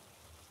there.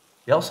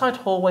 The outside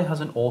hallway has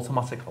an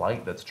automatic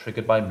light that's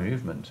triggered by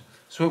movement,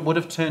 so it would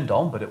have turned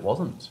on but it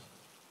wasn't.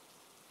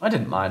 I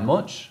didn't mind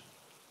much.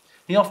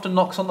 He often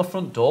knocks on the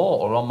front door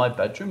or on my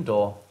bedroom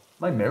door,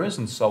 my mirrors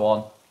and so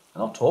on,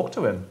 and I'll talk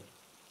to him.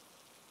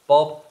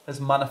 Bob has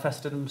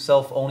manifested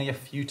himself only a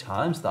few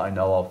times that I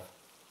know of.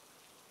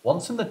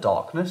 Once in the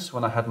darkness,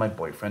 when I had my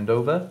boyfriend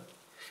over,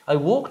 I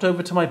walked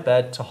over to my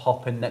bed to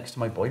hop in next to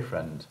my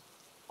boyfriend,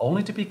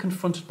 only to be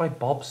confronted by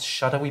Bob's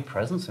shadowy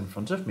presence in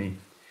front of me,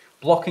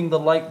 blocking the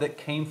light that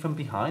came from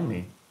behind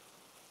me.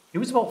 He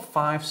was about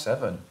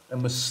 5'7"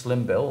 and was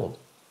slim build.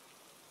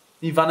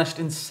 He vanished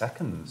in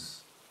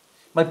seconds.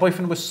 My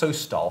boyfriend was so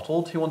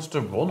startled he wanted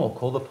to run or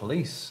call the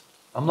police.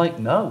 I'm like,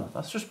 no,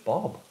 that's just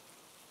Bob.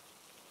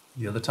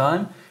 The other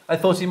time, I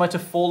thought he might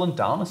have fallen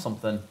down or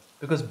something,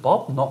 because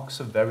Bob knocks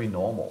are very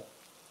normal.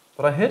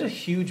 But I heard a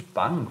huge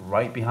bang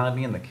right behind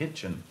me in the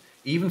kitchen,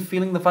 even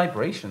feeling the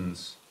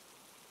vibrations.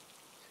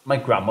 My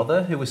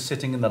grandmother, who was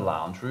sitting in the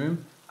lounge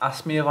room,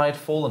 asked me if I had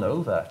fallen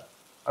over.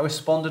 I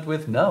responded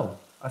with, no,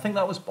 I think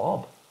that was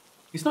Bob.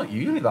 He's not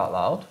usually that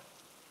loud.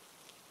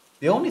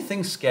 The only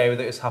thing scary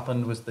that has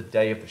happened was the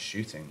day of the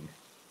shooting.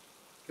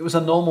 It was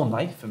a normal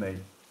night for me.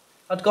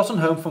 I'd gotten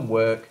home from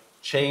work,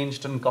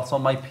 changed and got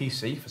on my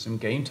PC for some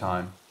game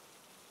time.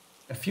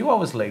 A few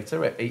hours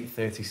later at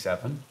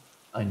 8:37,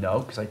 I know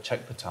because I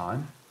checked the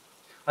time,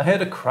 I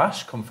heard a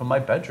crash come from my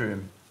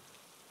bedroom.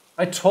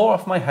 I tore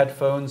off my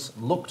headphones,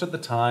 looked at the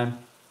time,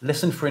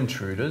 listened for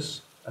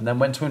intruders, and then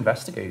went to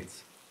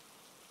investigate.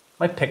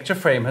 My picture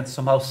frame had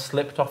somehow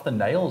slipped off the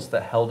nails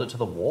that held it to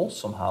the wall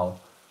somehow.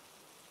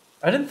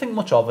 I didn't think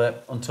much of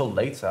it until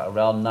later,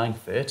 around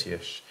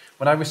 9:30ish,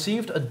 when I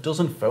received a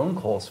dozen phone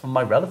calls from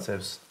my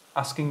relatives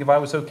asking if I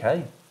was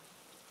okay.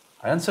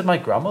 I answered my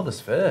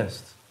grandmother's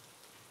first.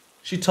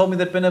 She told me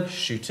there'd been a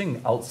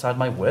shooting outside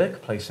my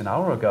workplace an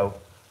hour ago.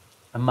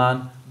 A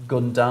man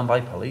gunned down by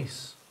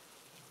police.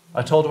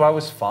 I told her I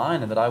was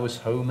fine and that I was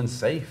home and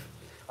safe,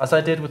 as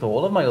I did with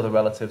all of my other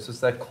relatives as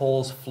their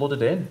calls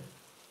flooded in.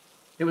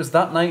 It was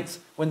that night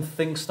when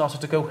things started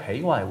to go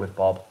haywire with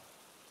Bob.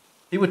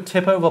 He would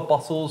tip over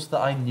bottles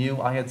that I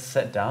knew I had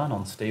set down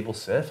on stable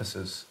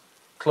surfaces,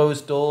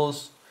 close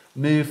doors,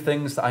 move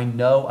things that I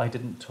know I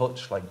didn't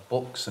touch, like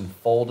books and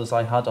folders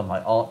I had on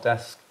my art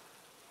desk.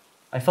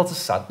 I felt a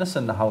sadness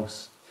in the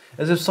house,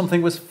 as if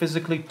something was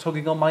physically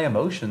tugging on my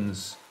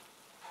emotions.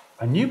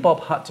 I knew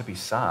Bob had to be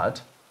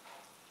sad.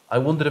 I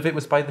wondered if it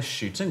was by the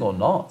shooting or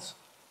not.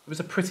 It was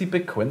a pretty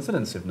big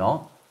coincidence if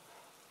not.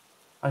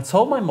 I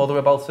told my mother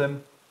about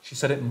him. She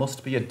said it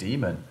must be a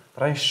demon,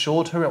 but I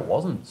assured her it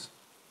wasn't.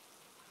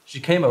 She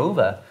came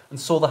over and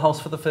saw the house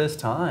for the first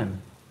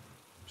time.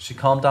 She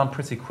calmed down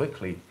pretty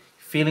quickly,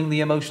 feeling the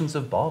emotions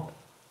of Bob.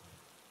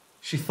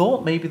 She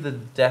thought maybe the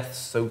death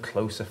so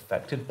close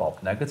affected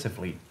Bob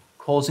negatively,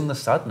 causing the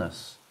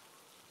sadness.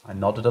 I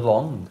nodded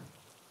along.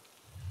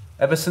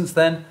 Ever since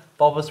then,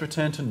 Bob has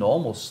returned to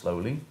normal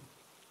slowly.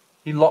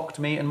 He locked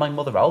me and my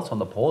mother out on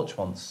the porch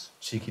once,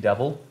 cheeky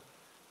devil.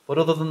 But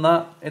other than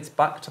that, it's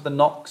back to the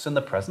knocks and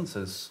the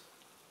presences.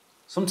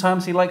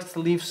 Sometimes he likes to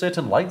leave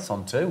certain lights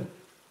on too.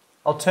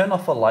 I'll turn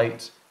off a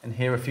light and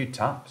hear a few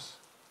taps.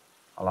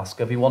 I'll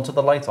ask if he wanted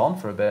the light on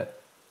for a bit.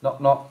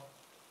 Knock, knock.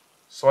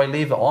 So I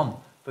leave it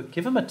on, but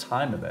give him a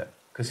time limit,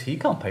 because he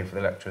can't pay for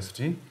the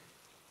electricity.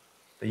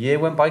 The year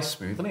went by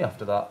smoothly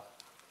after that.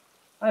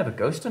 I have a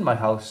ghost in my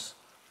house.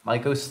 My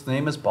ghost's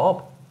name is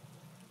Bob.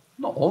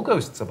 Not all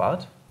ghosts are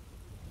bad.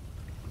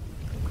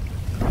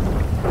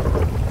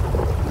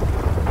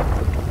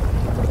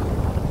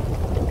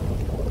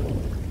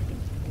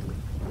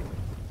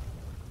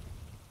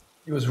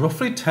 It was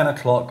roughly 10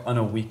 o'clock on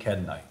a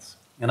weekend night,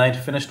 and I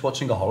had finished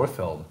watching a horror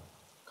film.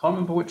 Can't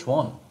remember which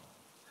one.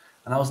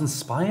 And I was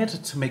inspired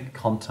to make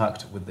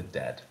contact with the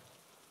dead.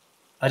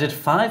 I did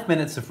 5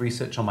 minutes of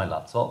research on my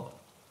laptop,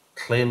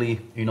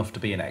 clearly enough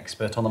to be an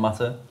expert on the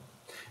matter,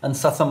 and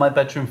sat on my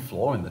bedroom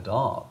floor in the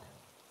dark.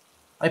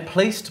 I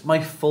placed my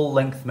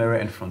full-length mirror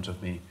in front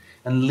of me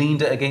and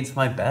leaned it against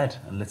my bed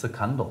and lit a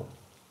candle.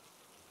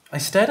 I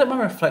stared at my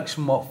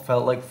reflection what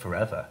felt like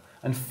forever,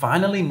 and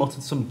finally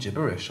muttered some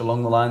gibberish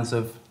along the lines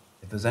of,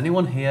 "If there's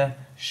anyone here,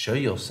 show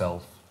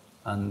yourself,"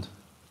 and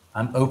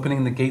 "I'm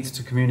opening the gates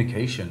to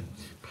communication.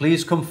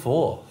 Please come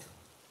forth."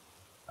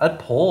 I'd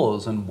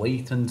pause and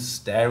wait and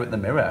stare at the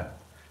mirror,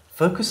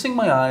 focusing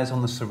my eyes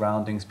on the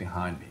surroundings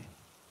behind me.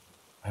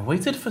 I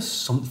waited for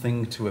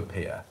something to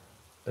appear,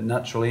 but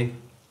naturally,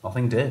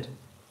 nothing did.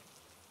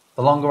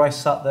 The longer I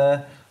sat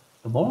there,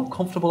 the more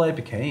uncomfortable I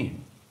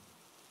became.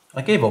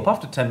 I gave up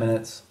after 10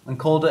 minutes and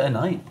called it a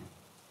night.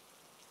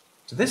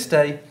 To this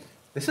day,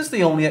 this is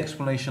the only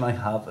explanation I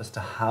have as to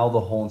how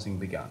the haunting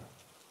began.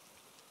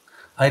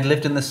 I had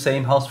lived in the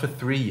same house for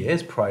 3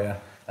 years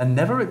prior and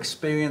never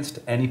experienced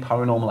any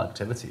paranormal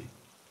activity.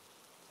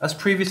 As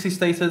previously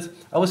stated,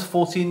 I was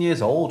 14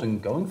 years old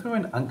and going through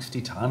an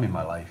angsty time in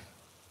my life.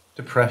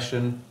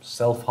 Depression,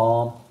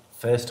 self-harm,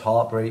 first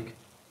heartbreak.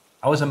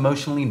 I was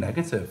emotionally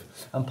negative,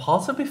 and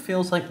part of me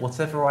feels like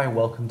whatever I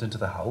welcomed into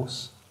the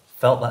house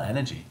felt that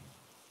energy.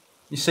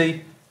 You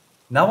see,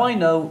 now I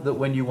know that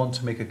when you want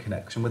to make a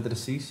connection with the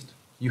deceased,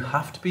 you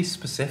have to be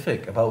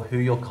specific about who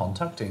you're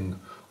contacting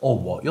or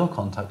what you're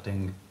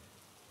contacting.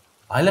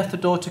 I left the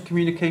door to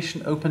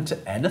communication open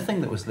to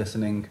anything that was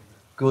listening,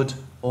 good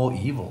or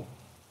evil.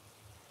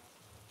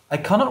 I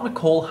cannot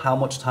recall how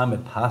much time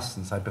had passed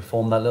since I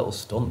performed that little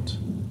stunt.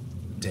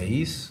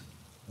 Days?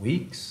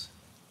 Weeks?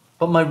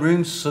 But my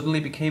room suddenly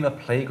became a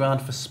playground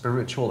for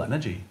spiritual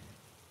energy.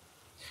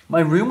 My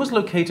room was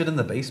located in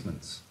the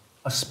basement,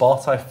 a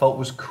spot I felt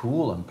was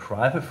cool and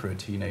private for a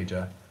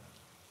teenager.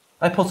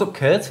 I put up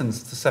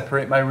curtains to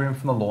separate my room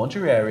from the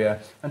laundry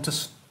area and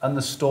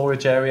the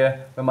storage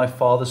area where my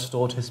father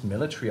stored his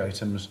military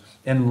items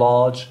in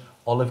large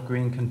olive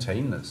green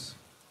containers.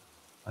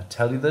 I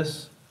tell you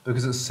this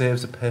because it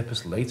serves a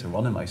purpose later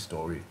on in my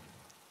story.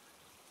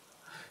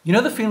 You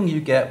know the feeling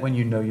you get when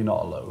you know you're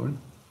not alone?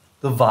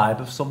 The vibe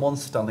of someone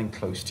standing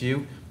close to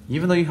you,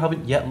 even though you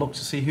haven't yet looked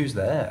to see who's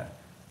there.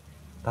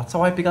 That's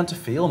how I began to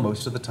feel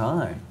most of the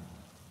time.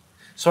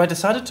 So I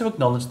decided to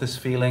acknowledge this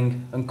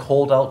feeling and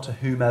called out to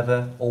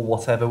whomever or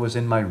whatever was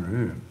in my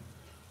room.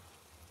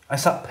 I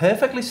sat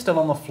perfectly still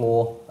on the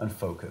floor and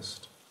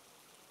focused.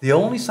 The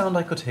only sound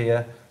I could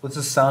hear was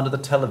the sound of the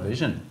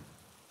television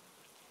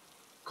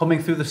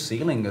coming through the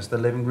ceiling as the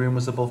living room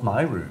was above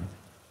my room.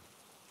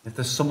 If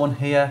there's someone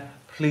here,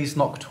 please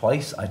knock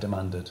twice, I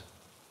demanded.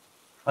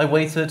 I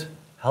waited,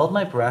 held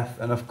my breath,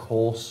 and of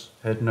course,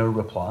 heard no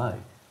reply.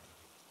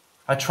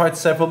 I tried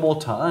several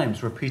more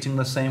times, repeating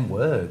the same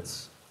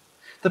words.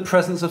 The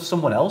presence of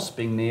someone else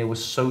being near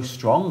was so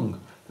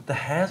strong that the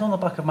hairs on the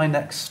back of my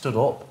neck stood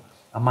up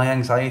and my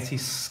anxiety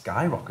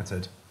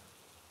skyrocketed.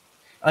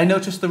 I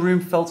noticed the room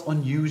felt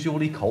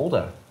unusually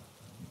colder.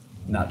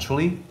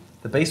 Naturally,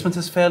 the basement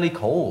is fairly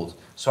cold,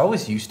 so I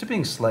was used to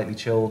being slightly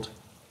chilled.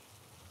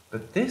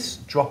 But this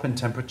drop in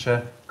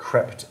temperature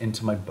crept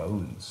into my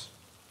bones.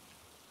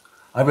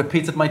 I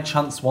repeated my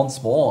chants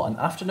once more, and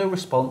after no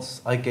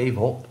response, I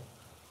gave up.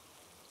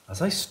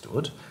 As I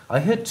stood,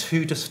 I heard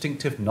 2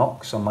 distinctive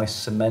knocks on my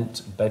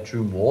cement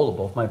bedroom wall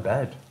above my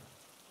bed.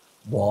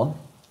 1,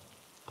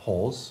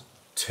 pause,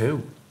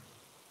 2.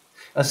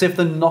 As if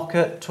the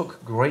knocker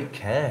took great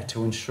care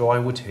to ensure I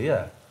would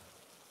hear.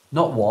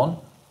 Not 1,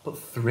 but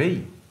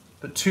 3,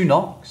 but 2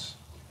 knocks,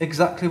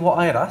 exactly what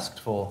I had asked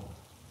for.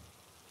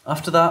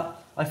 After that,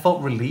 I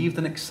felt relieved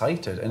and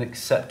excited and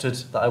accepted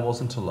that I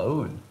wasn't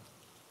alone.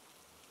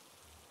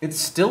 It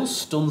still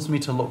stuns me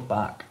to look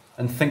back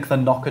and think the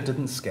knocker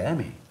didn't scare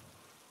me.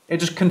 It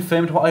just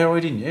confirmed what I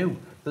already knew,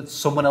 that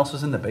someone else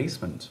was in the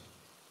basement.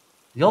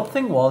 The odd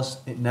thing was,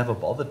 it never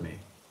bothered me.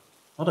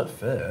 Not at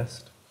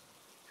first.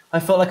 I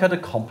felt like I'd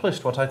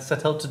accomplished what I'd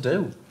set out to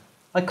do.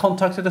 I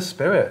contacted a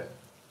spirit.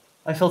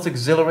 I felt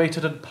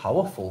exhilarated and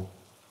powerful.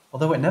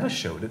 Although it never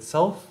showed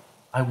itself,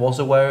 I was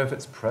aware of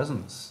its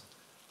presence.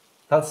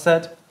 That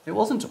said, it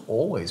wasn't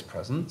always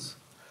present.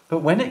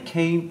 But when it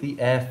came,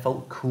 the air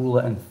felt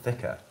cooler and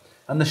thicker,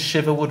 and the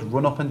shiver would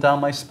run up and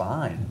down my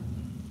spine.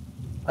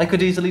 I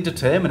could easily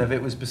determine if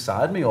it was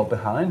beside me or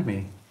behind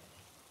me.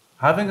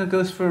 Having a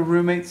ghost for a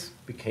roommate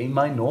became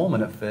my norm,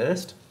 and at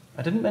first,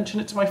 I didn't mention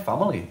it to my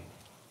family.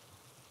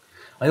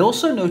 I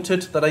also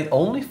noted that I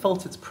only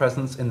felt its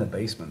presence in the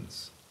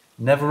basements,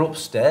 never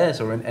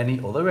upstairs or in any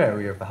other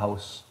area of the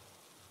house,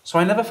 so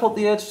I never felt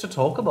the urge to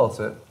talk about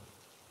it.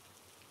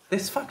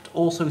 This fact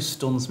also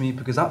stuns me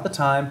because at the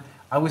time,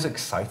 I was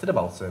excited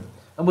about it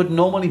and would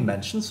normally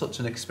mention such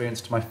an experience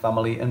to my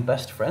family and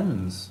best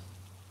friends.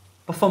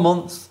 But for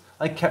months,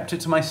 I kept it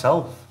to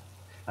myself,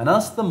 and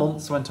as the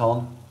months went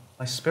on,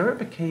 my spirit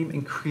became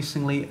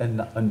increasingly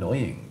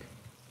annoying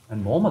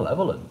and more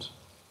malevolent.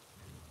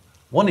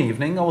 One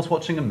evening, I was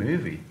watching a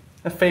movie,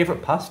 a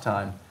favourite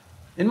pastime,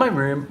 in my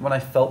room when I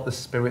felt the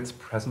spirit's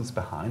presence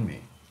behind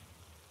me.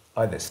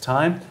 By this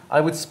time,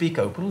 I would speak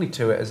openly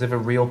to it as if a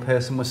real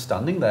person was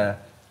standing there,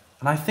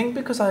 and I think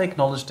because I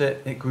acknowledged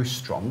it, it grew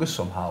stronger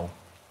somehow.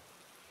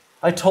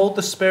 I told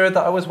the spirit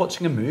that I was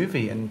watching a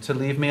movie and to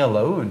leave me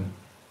alone.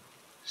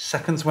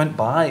 Seconds went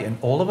by, and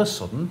all of a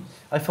sudden,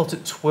 I felt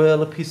it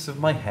twirl a piece of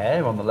my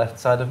hair on the left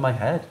side of my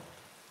head.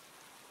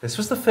 This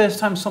was the first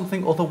time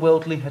something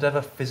otherworldly had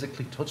ever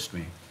physically touched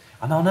me,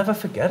 and I'll never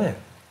forget it.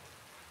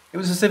 It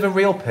was as if a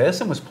real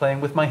person was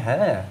playing with my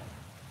hair.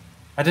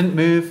 I didn't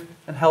move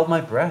and held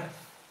my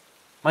breath.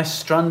 My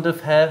strand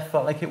of hair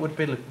felt like it would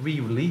be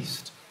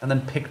re-released and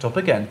then picked up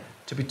again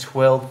to be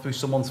twirled through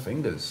someone's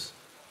fingers.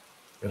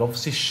 It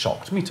obviously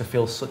shocked me to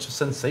feel such a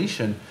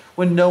sensation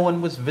when no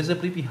one was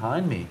visibly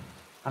behind me,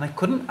 and I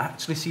couldn't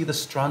actually see the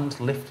strand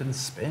lift and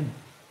spin,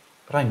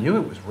 but I knew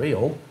it was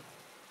real.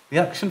 The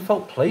action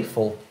felt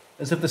playful,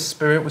 as if the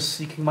spirit was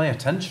seeking my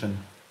attention.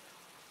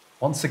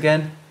 Once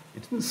again,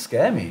 it didn't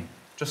scare me,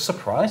 just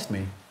surprised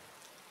me.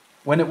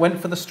 When it went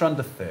for the strand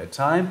a third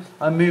time,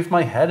 I moved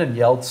my head and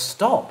yelled,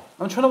 "Stop!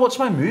 I'm trying to watch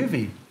my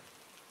movie!"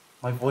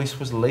 My voice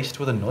was laced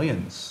with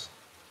annoyance.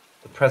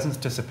 The presence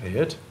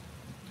disappeared,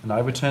 and I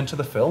returned to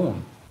the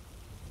film.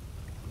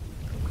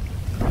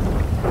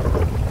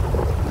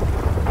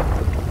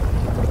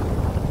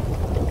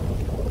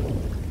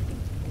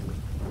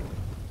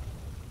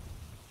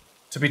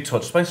 To be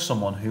touched by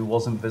someone who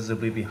wasn't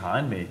visibly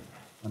behind me,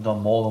 and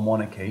on more than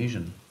one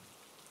occasion.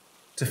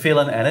 To feel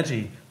an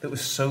energy that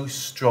was so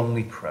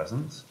strongly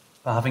present,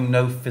 but having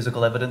no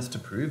physical evidence to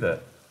prove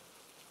it.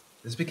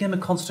 This became a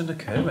constant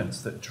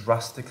occurrence that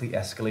drastically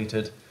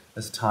escalated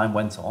as time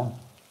went on.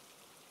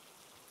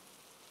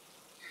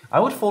 I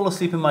would fall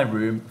asleep in my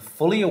room,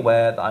 fully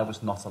aware that I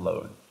was not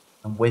alone,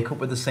 and wake up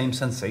with the same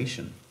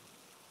sensation.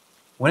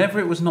 Whenever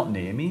it was not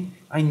near me,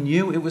 I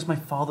knew it was my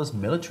father's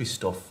military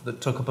stuff that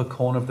took up a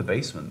corner of the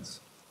basement.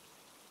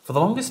 For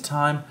the longest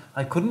time,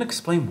 I couldn't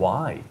explain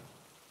why.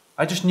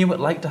 I just knew it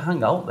liked to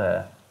hang out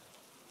there.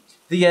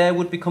 The air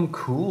would become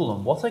cool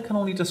and what I can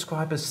only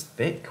describe as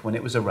thick when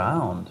it was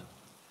around.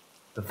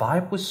 The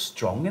vibe was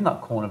strong in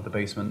that corner of the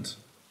basement.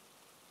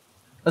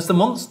 As the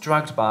months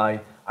dragged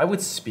by, I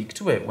would speak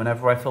to it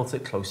whenever I felt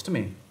it close to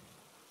me.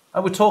 I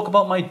would talk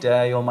about my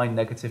day or my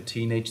negative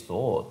teenage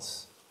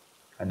thoughts.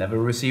 I never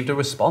received a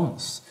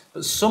response,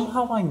 but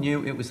somehow I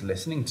knew it was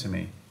listening to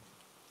me.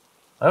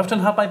 I often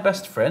had my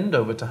best friend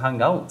over to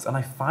hang out, and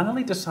I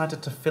finally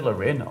decided to fill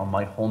her in on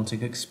my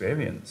haunting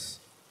experience.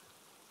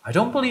 I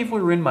don't believe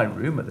we were in my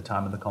room at the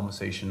time of the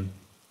conversation.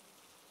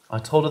 I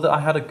told her that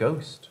I had a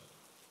ghost.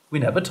 We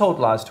never told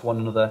lies to one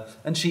another,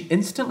 and she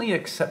instantly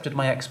accepted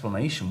my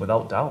explanation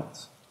without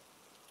doubt.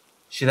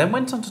 She then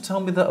went on to tell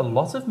me that a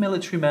lot of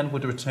military men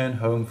would return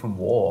home from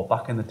war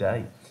back in the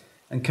day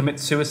and commit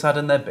suicide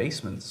in their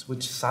basements,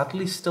 which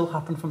sadly still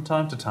happen from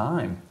time to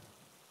time.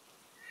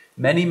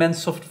 Many men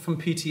suffered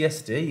from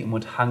PTSD and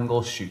would hang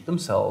or shoot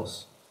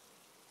themselves.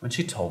 When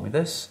she told me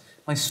this,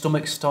 my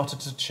stomach started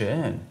to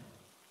churn.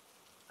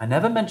 I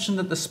never mentioned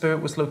that the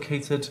spirit was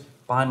located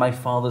by my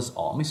father's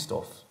army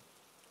stuff.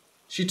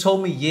 She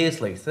told me years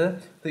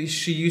later that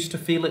she used to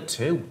feel it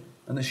too,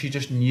 and that she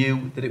just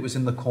knew that it was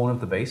in the corner of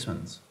the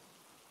basement.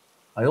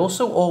 I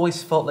also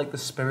always felt like the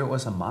spirit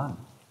was a man.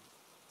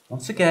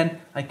 Once again,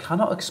 I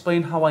cannot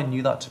explain how I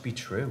knew that to be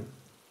true.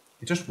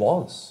 It just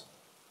was.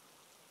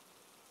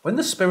 When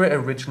the spirit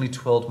originally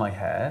twirled my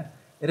hair,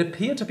 it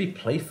appeared to be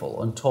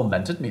playful and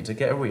tormented me to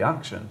get a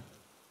reaction.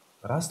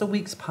 But as the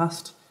weeks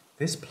passed,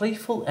 this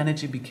playful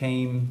energy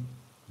became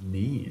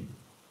mean.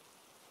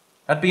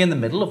 I'd be in the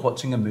middle of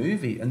watching a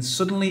movie and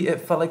suddenly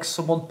it felt like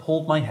someone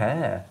pulled my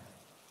hair.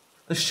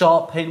 The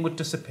sharp pain would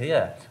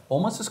disappear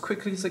almost as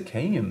quickly as it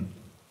came,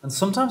 and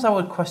sometimes I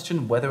would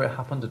question whether it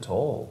happened at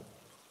all.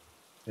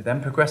 It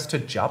then progressed to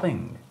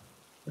jabbing.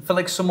 It felt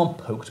like someone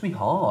poked me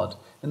hard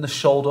in the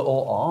shoulder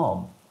or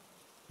arm.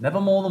 Never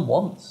more than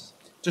once,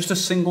 just a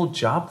single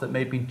jab that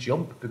made me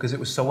jump because it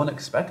was so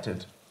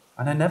unexpected,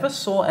 and I never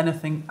saw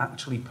anything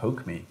actually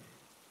poke me.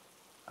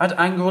 I'd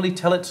angrily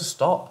tell it to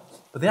stop,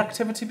 but the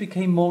activity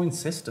became more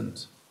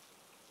insistent.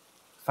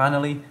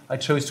 Finally, I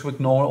chose to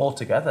ignore it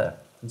altogether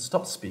and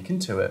stopped speaking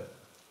to it.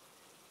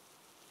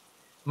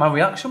 My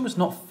reaction was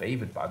not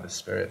favoured by the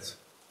spirit.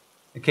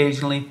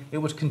 Occasionally, it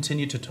would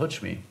continue to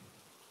touch me.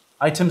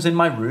 Items in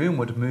my room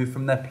would move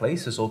from their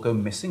places or go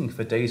missing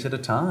for days at a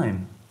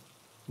time.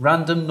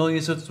 Random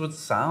noises would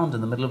sound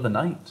in the middle of the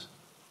night.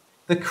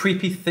 The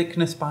creepy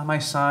thickness by my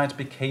side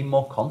became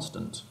more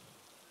constant.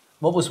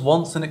 What was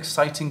once an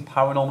exciting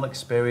paranormal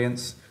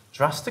experience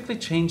drastically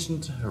changed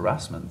into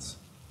harassment.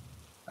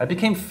 I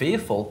became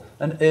fearful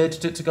and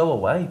urged it to go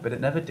away, but it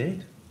never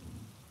did.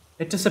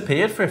 It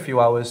disappeared for a few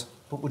hours,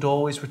 but would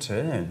always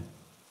return.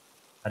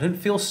 I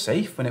didn't feel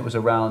safe when it was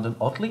around, and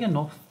oddly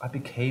enough, I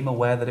became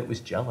aware that it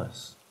was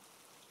jealous.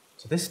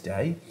 To this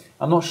day,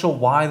 I'm not sure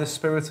why the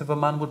spirit of a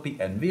man would be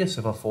envious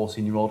of a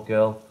 14-year-old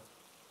girl.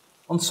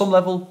 On some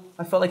level,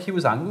 I felt like he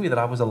was angry that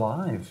I was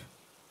alive.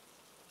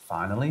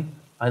 Finally,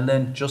 I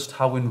learned just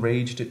how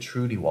enraged it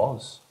truly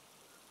was.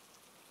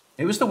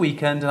 It was the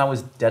weekend and I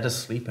was dead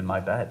asleep in my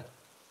bed.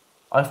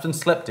 I often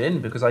slept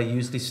in because I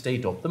usually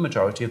stayed up the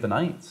majority of the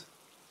night.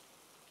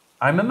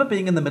 I remember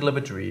being in the middle of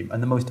a dream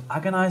and the most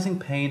agonizing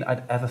pain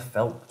I'd ever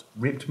felt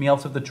ripped me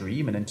out of the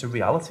dream and into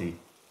reality.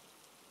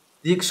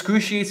 The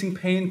excruciating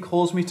pain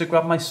caused me to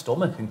grab my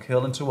stomach and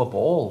curl into a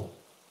ball.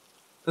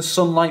 The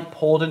sunlight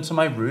poured into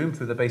my room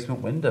through the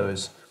basement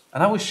windows,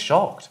 and I was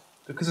shocked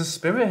because the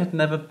spirit had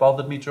never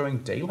bothered me during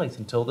daylight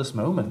until this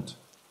moment.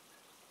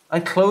 I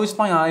closed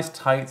my eyes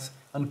tight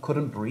and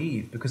couldn't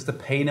breathe because the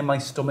pain in my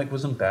stomach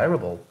was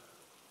unbearable.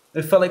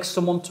 It felt like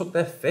someone took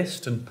their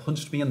fist and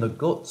punched me in the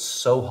gut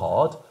so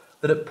hard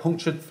that it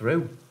punctured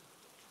through.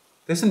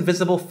 This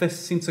invisible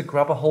fist seemed to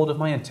grab a hold of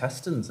my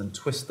intestines and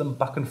twist them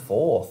back and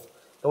forth,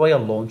 the way a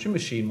laundry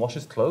machine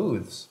washes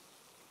clothes.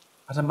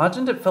 I'd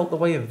imagined it felt the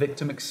way a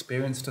victim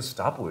experienced a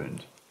stab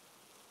wound.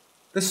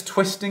 This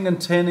twisting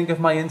and turning of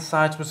my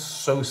insides was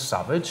so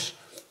savage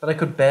that I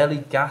could barely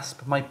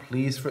gasp my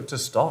pleas for it to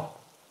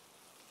stop.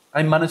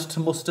 I managed to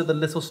muster the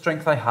little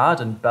strength I had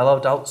and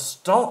bellowed out,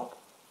 "Stop!"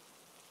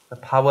 The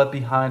power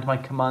behind my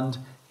command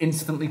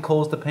instantly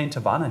caused the pain to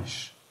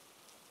vanish.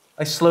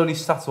 I slowly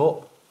sat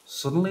up,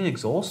 suddenly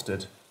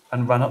exhausted,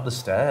 and ran up the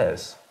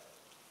stairs.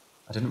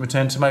 I didn't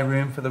return to my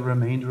room for the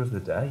remainder of the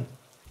day.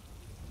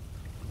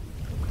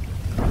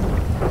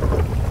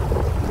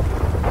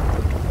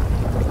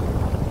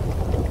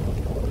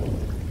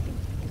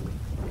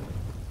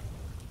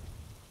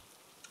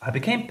 I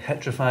became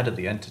petrified of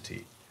the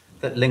entity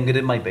that lingered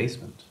in my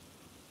basement.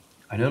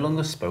 I no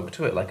longer spoke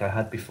to it like I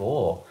had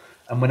before,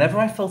 and whenever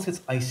I felt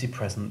its icy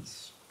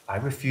presence, I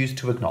refused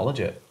to acknowledge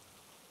it.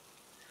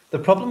 The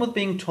problem with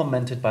being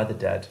tormented by the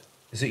dead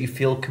is that you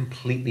feel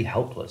completely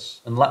helpless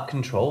and lack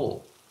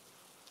control.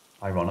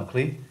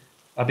 Ironically,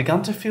 I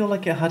began to feel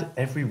like it had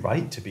every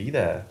right to be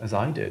there, as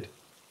I did.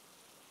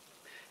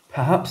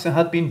 Perhaps it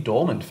had been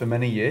dormant for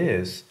many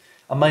years,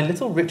 and my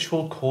little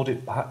ritual called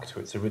it back to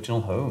its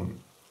original home.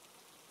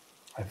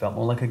 I felt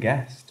more like a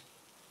guest.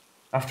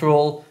 After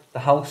all, the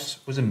house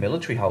was a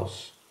military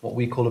house, what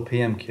we call a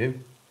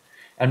PMQ,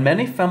 and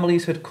many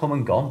families had come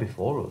and gone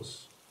before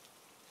us.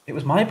 It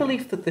was my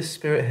belief that this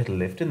spirit had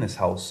lived in this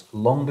house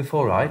long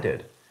before I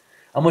did,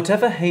 and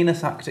whatever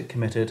heinous act it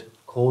committed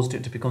caused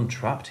it to become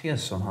trapped here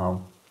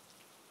somehow.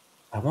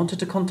 I wanted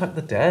to contact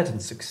the dead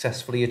and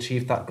successfully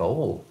achieve that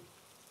goal.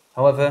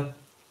 However,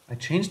 I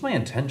changed my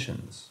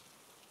intentions.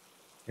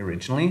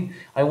 Originally,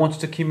 I wanted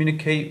to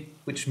communicate,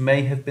 which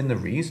may have been the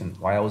reason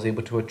why I was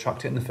able to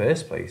attract it in the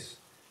first place.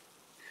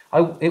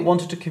 It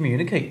wanted to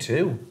communicate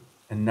too,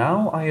 and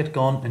now I had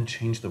gone and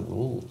changed the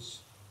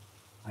rules.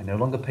 I no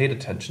longer paid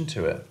attention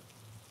to it.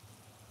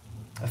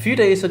 A few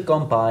days had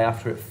gone by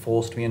after it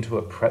forced me into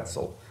a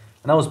pretzel,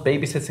 and I was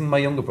babysitting my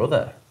younger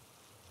brother.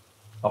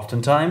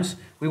 Oftentimes,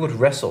 we would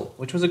wrestle,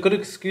 which was a good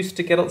excuse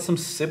to get out some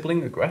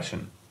sibling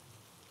aggression.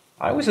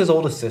 I was his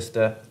older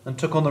sister and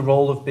took on the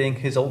role of being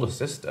his older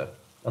sister,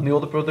 and the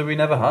older brother we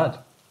never had.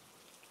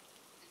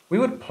 We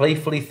would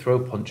playfully throw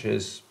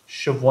punches,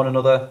 shove one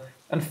another,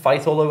 and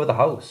fight all over the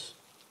house.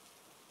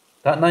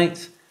 That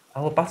night,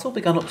 our battle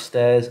began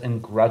upstairs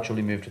and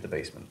gradually moved to the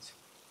basement.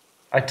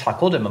 I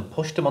tackled him and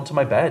pushed him onto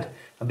my bed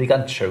and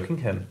began choking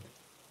him,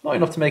 not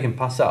enough to make him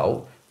pass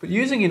out, but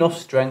using enough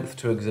strength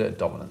to exert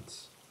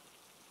dominance.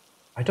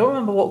 I don't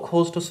remember what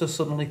caused us to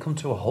suddenly come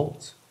to a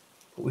halt,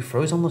 but we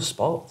froze on the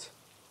spot.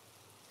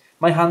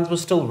 My hands were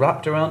still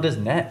wrapped around his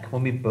neck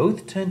when we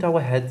both turned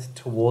our heads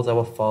towards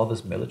our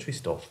father's military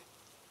stuff.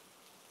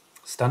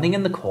 Standing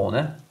in the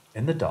corner,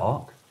 in the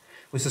dark,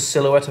 was the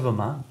silhouette of a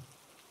man.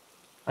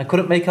 I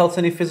couldn't make out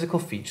any physical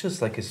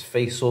features like his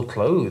face or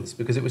clothes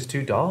because it was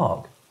too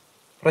dark,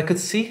 but I could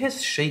see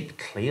his shape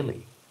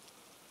clearly.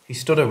 He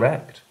stood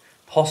erect,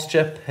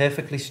 posture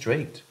perfectly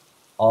straight,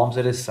 arms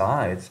at his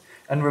sides,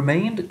 and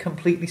remained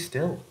completely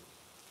still.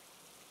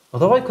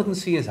 Although I couldn't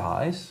see his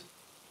eyes,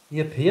 he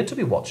appeared to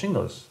be watching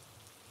us.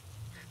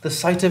 The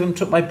sight of him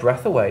took my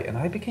breath away, and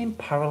I became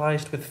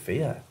paralyzed with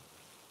fear.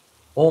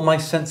 All my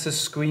senses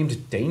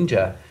screamed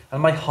danger,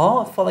 and my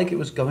heart felt like it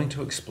was going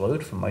to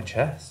explode from my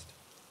chest.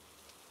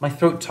 My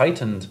throat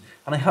tightened,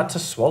 and I had to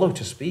swallow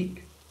to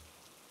speak.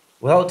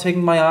 Without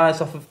taking my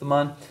eyes off of the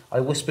man, I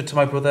whispered to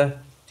my brother,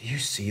 "Do you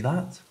see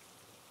that?"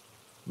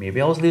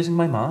 Maybe I was losing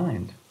my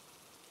mind.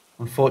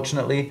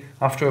 Unfortunately,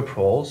 after a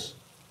pause,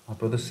 my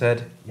brother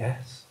said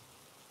yes.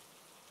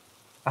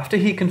 After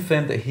he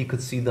confirmed that he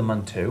could see the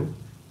man too,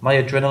 my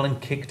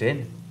adrenaline kicked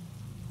in.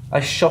 I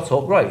shot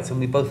upright and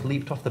we both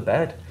leaped off the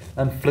bed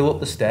and flew up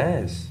the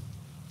stairs.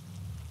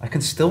 I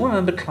can still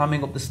remember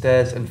climbing up the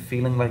stairs and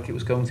feeling like it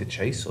was going to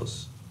chase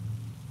us.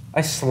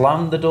 I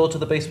slammed the door to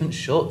the basement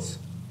shut,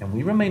 and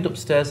we remained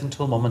upstairs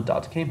until Mum and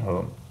Dad came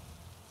home.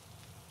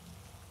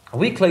 A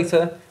week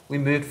later, we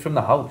moved from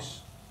the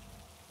house.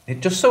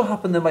 It just so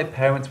happened that my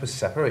parents were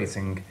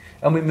separating,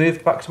 and we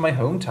moved back to my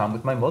hometown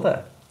with my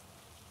mother.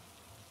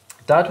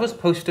 Dad was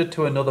posted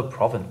to another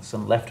province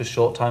and left a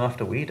short time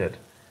after we did.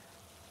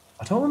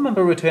 I don't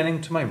remember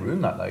returning to my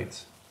room that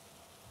night.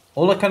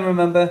 All I can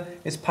remember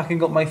is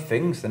packing up my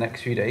things the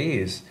next few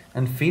days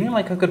and feeling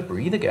like I could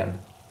breathe again,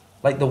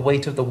 like the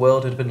weight of the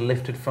world had been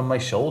lifted from my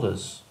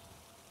shoulders.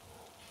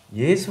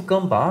 Years have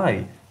gone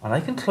by, and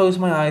I can close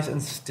my eyes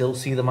and still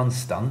see the man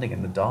standing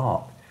in the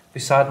dark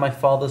beside my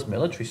father's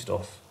military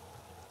stuff.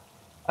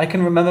 I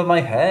can remember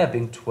my hair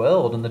being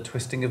twirled and the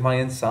twisting of my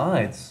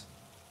insides.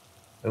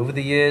 Over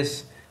the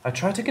years, I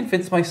tried to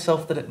convince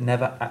myself that it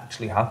never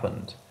actually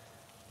happened,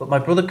 but my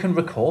brother can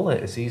recall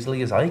it as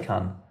easily as I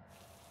can.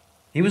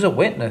 He was a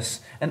witness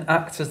and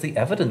acts as the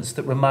evidence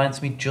that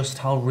reminds me just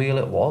how real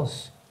it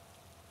was.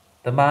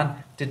 The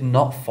man did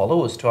not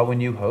follow us to our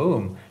new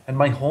home, and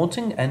my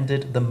haunting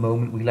ended the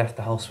moment we left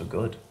the house for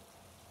good.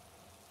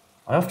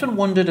 I often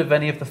wondered if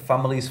any of the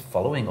families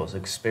following us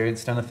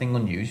experienced anything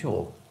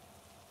unusual.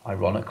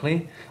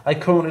 Ironically, I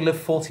currently live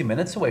 40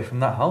 minutes away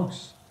from that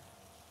house.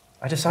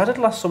 I decided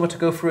last summer to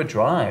go for a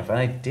drive, and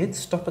I did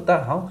stop at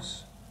that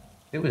house.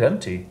 It was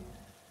empty.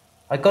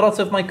 I got out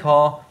of my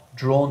car,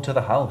 drawn to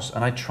the house,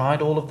 and I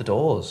tried all of the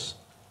doors.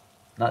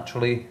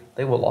 Naturally,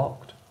 they were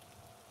locked.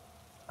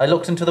 I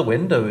looked into the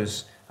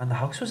windows, and the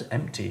house was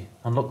empty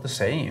and looked the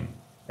same,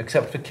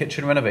 except for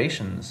kitchen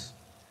renovations.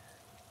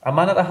 A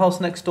man at the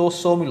house next door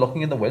saw me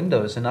looking in the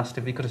windows and asked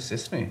if he could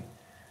assist me.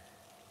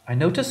 I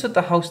noticed that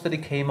the house that he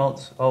came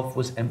out of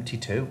was empty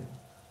too.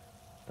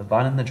 The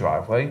van in the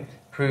driveway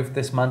proved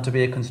this man to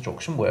be a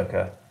construction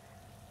worker.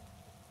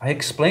 I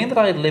explained that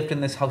I had lived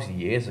in this house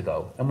years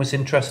ago and was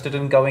interested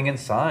in going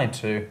inside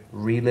to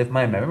relive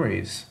my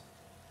memories.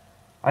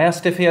 I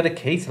asked if he had a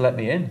key to let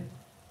me in.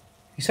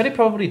 He said he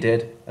probably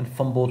did and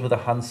fumbled with a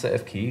handset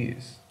of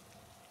keys.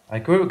 I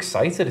grew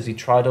excited as he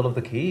tried all of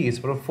the keys,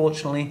 but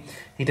unfortunately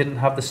he didn't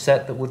have the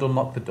set that would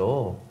unlock the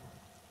door.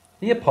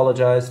 He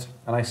apologized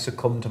and I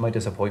succumbed to my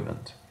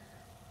disappointment.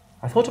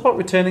 I thought about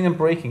returning and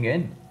breaking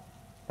in.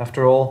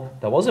 After all,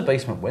 there was a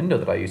basement window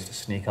that I used to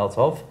sneak out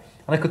of,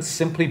 and I could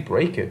simply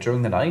break it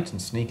during the night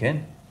and sneak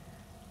in.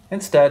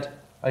 Instead,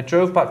 I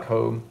drove back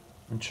home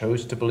and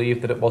chose to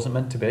believe that it wasn't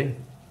meant to be.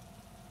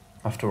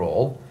 After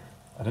all,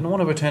 I didn't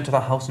want to return to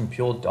that house in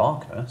pure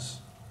darkness.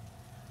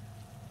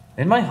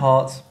 In my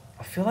heart,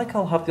 I feel like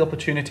I'll have the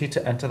opportunity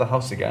to enter the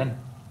house again,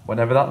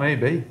 whenever that may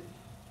be.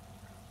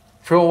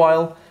 For a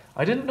while,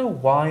 I didn't know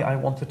why I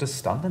wanted to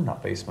stand in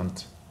that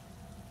basement.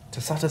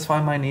 To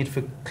satisfy my need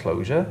for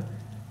closure?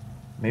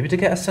 Maybe to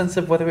get a sense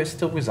of whether it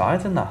still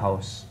resides in that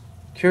house.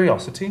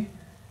 Curiosity?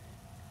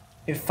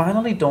 It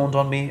finally dawned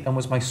on me and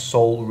was my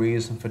sole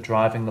reason for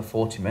driving the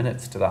 40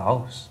 minutes to the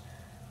house.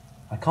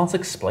 I can't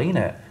explain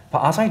it,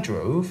 but as I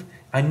drove,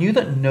 I knew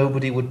that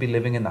nobody would be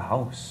living in the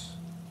house.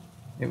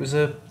 It was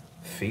a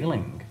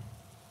feeling.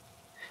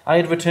 I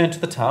had returned to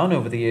the town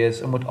over the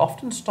years and would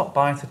often stop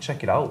by to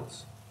check it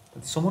out,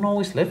 but someone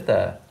always lived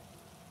there.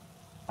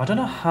 I don't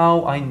know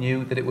how I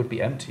knew that it would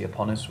be empty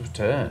upon its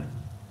return.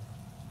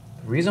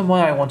 The reason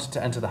why I wanted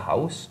to enter the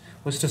house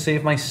was to see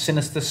if my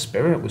sinister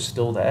spirit was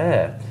still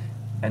there,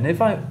 and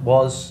if I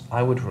was,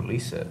 I would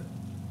release it.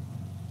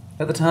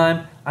 At the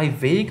time, I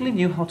vaguely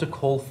knew how to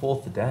call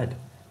forth the dead,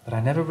 but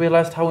I never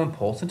realized how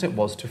important it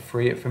was to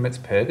free it from its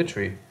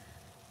purgatory.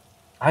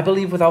 I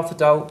believe without a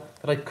doubt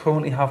that I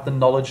currently have the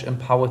knowledge and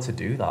power to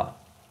do that.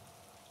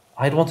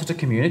 I had wanted to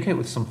communicate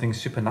with something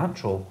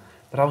supernatural,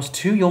 but I was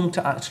too young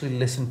to actually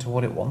listen to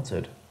what it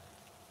wanted.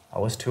 I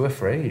was too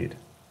afraid.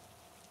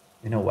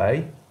 In a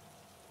way,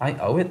 I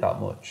owe it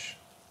that much.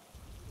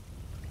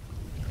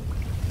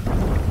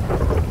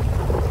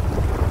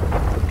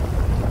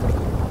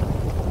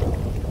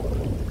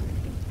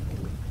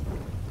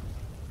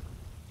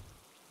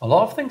 A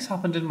lot of things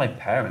happened in my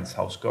parents'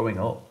 house growing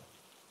up.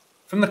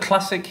 From the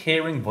classic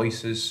hearing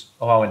voices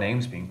or our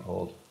names being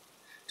called,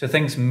 to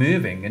things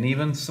moving and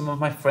even some of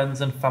my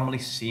friends and family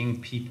seeing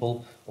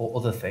people or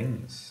other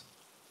things.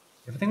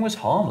 Everything was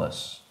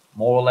harmless,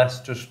 more or less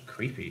just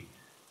creepy,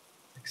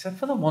 except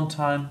for the one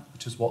time,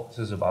 which is what this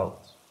is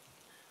about.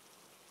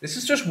 This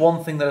is just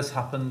one thing that has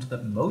happened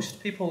that most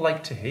people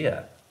like to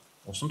hear,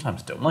 or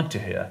sometimes don't like to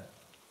hear,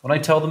 when I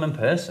tell them in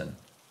person,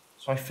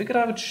 so I figured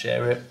I would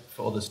share it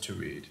for others to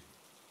read.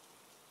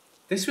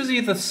 This was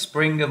either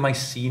spring of my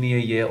senior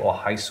year or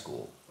high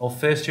school, or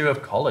first year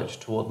of college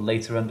toward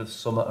later end of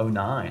summer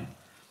 '09.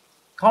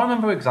 Can't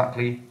remember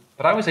exactly,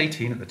 but I was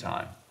 18 at the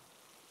time.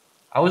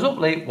 I was up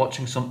late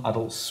watching some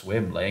Adult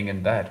Swim laying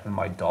in bed with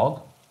my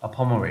dog, a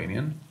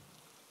Pomeranian.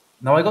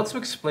 Now I got to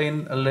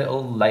explain a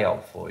little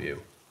layout for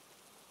you.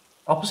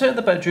 Opposite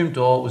the bedroom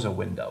door was a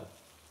window.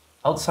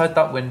 Outside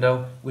that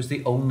window was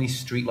the only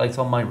streetlight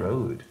on my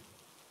road.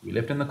 We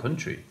lived in the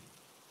country.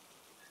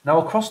 Now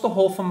across the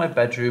hall from my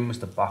bedroom was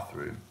the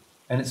bathroom,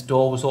 and its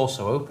door was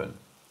also open.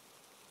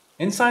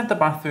 Inside the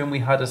bathroom we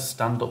had a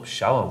stand-up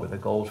shower with a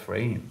gold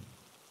frame.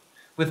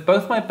 With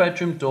both my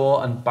bedroom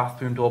door and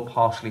bathroom door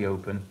partially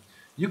open,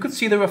 you could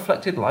see the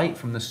reflected light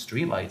from the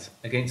streetlight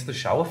against the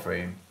shower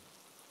frame.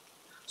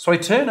 So I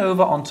turn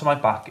over onto my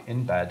back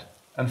in bed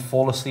and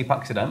fall asleep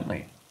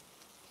accidentally.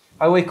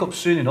 I wake up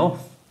soon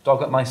enough,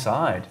 dog at my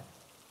side.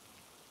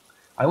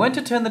 I went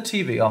to turn the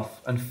TV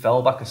off and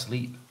fell back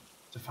asleep,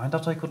 to find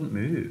out I couldn't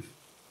move.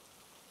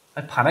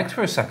 I panicked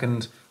for a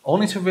second,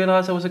 only to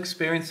realize I was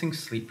experiencing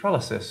sleep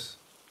paralysis.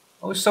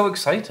 I was so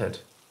excited.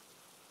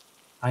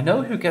 I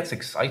know who gets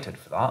excited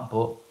for that,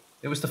 but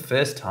it was the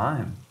first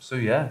time, so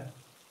yeah.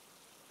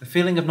 The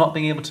feeling of not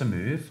being able to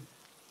move,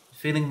 the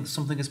feeling that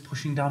something is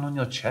pushing down on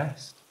your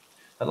chest,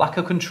 the lack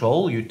of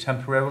control you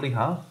temporarily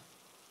have.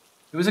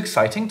 It was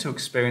exciting to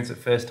experience it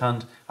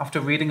firsthand after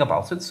reading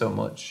about it so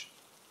much.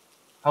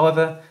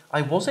 However,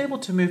 I was able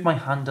to move my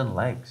hand and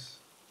legs.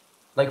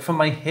 Like from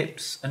my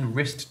hips and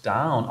wrist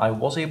down, I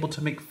was able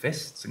to make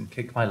fists and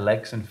kick my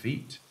legs and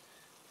feet.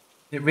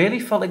 It really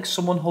felt like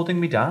someone holding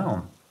me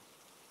down.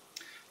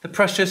 The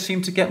pressure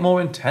seemed to get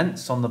more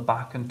intense on the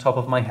back and top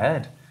of my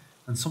head,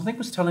 and something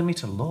was telling me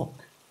to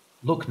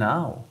look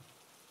now.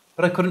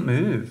 But I couldn't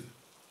move.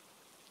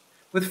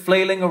 With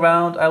flailing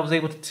around, I was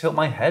able to tilt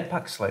my head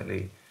back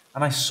slightly,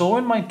 and I saw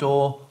in my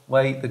door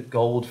away the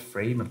gold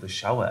frame of the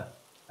shower,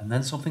 and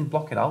then something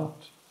blocked it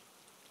out.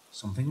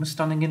 Something was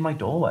standing in my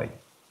doorway.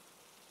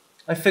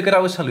 I figured I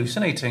was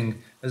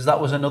hallucinating, as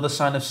that was another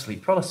sign of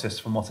sleep paralysis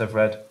from what I've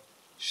read.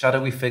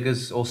 Shadowy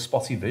figures or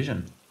spotty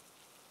vision.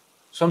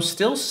 So I'm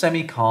still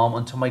semi-calm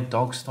until my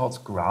dog starts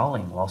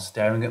growling while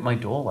staring at my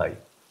doorway.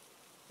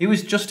 He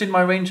was just in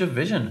my range of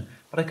vision,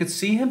 but I could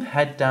see him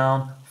head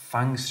down,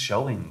 fangs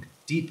showing,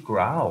 deep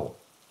growl.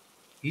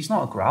 He's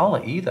not a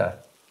growler either.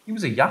 He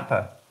was a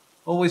yapper,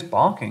 always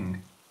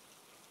barking.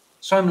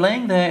 So I'm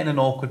laying there in an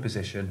awkward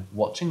position,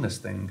 watching this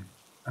thing,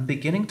 and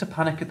beginning to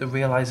panic at the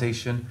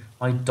realization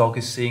my dog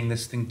is seeing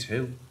this thing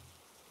too.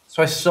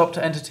 So I stopped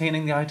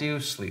entertaining the idea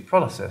of sleep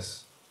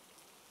paralysis.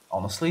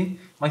 Honestly,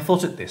 my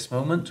thought at this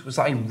moment was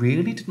that I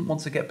really didn't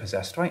want to get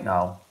possessed right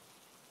now.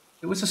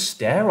 It was a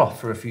stare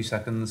off for a few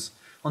seconds,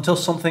 until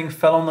something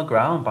fell on the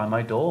ground by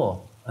my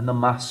door, and the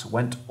mass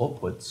went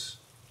upwards.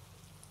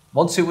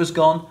 Once it was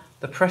gone,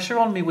 the pressure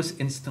on me was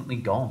instantly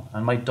gone,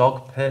 and my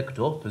dog perked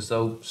up as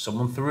though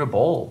someone threw a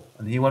ball,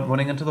 and he went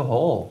running into the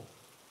hall.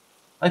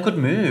 I could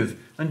move,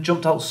 and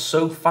jumped out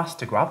so fast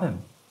to grab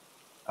him.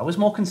 I was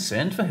more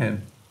concerned for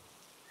him.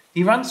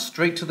 He ran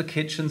straight to the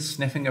kitchen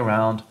sniffing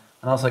around,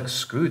 and I was like,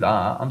 screw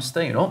that, I'm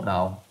staying up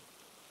now.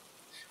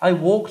 I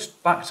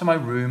walked back to my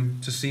room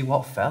to see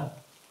what fell,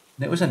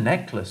 and it was a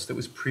necklace that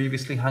was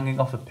previously hanging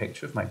off a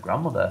picture of my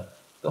grandmother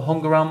that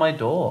hung around my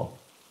door.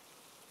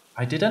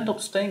 I did end up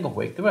staying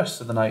awake the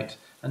rest of the night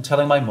and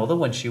telling my mother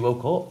when she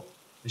woke up,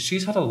 as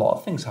she's had a lot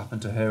of things happen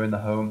to her in the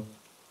home.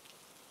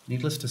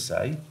 Needless to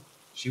say,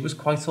 she was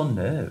quite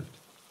unnerved.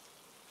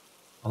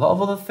 A lot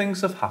of other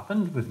things have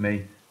happened with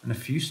me, and a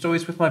few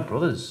stories with my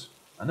brothers,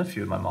 and a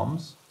few of my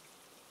mom's.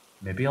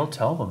 Maybe I'll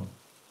tell them.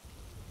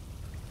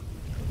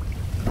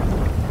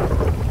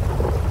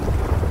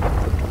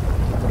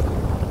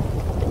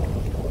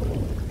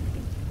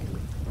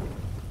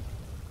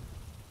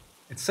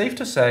 It's safe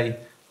to say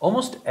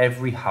almost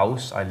every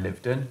house I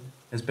lived in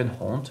has been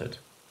haunted,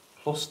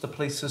 plus the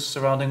places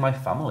surrounding my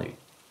family.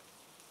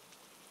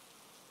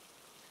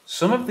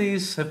 Some of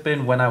these have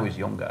been when I was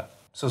younger,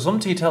 so some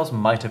details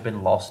might have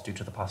been lost due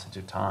to the passage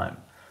of time,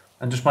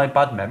 and just my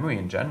bad memory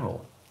in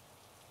general.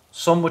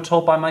 Some were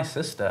told by my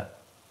sister,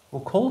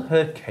 we'll call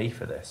her Kay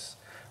for this,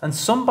 and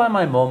some by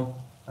my mum,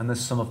 and there's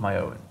some of my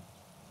own.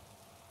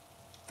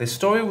 This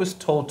story was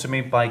told to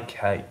me by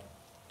Kay,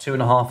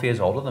 2.5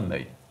 years older than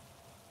me,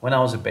 when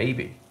I was a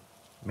baby,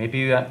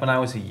 maybe when I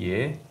was a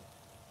year.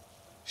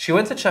 She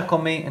went to check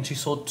on me and she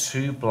saw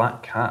 2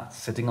 black cats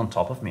sitting on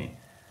top of me,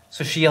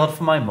 so she yelled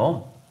for my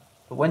mum.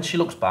 But when she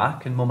looked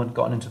back and mum had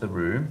gotten into the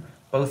room,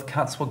 both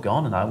cats were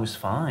gone and I was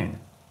fine.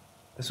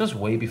 This was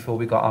way before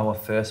we got our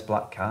first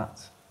black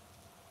cat.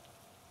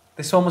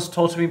 This one was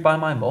told to me by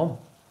my mum.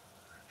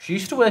 She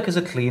used to work as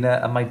a cleaner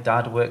and my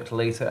dad worked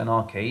later at an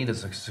arcade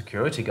as a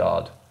security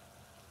guard.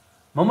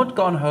 Mum had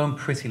gotten home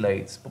pretty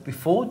late, but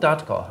before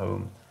Dad got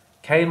home,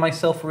 Kay and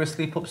myself were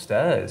asleep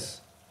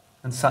upstairs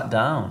and sat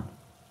down.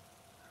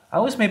 I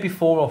was maybe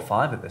 4 or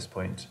 5 at this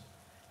point,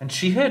 and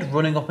she heard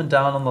running up and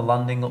down on the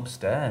landing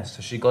upstairs,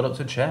 so she got up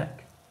to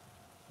check.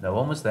 No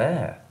one was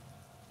there.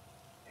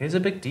 Here's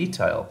a big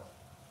detail.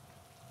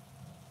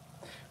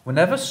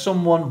 Whenever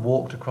someone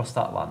walked across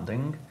that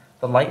landing,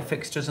 the light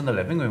fixtures in the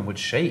living room would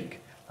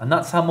shake, and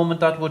that's how Mum and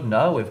Dad would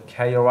know if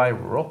Kay or I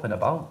were up and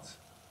about.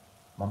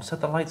 Mum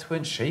said the lights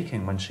weren't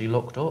shaking when she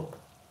looked up.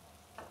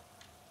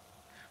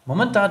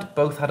 Mum and Dad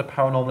both had a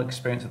paranormal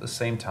experience at the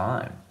same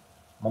time.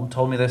 Mum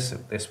told me this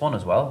one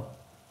as well.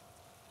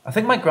 I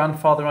think my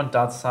grandfather on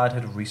Dad's side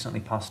had recently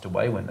passed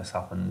away when this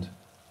happened.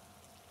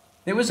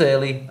 It was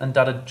early and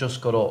Dad had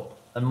just got up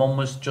and Mum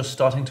was just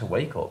starting to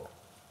wake up.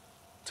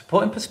 To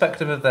put in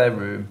perspective of their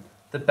room,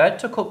 the bed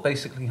took up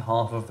basically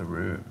half of the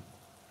room.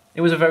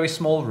 It was a very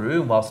small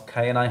room whilst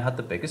Kay and I had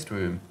the biggest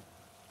room.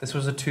 This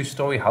was a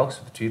 2-story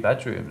house with 2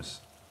 bedrooms.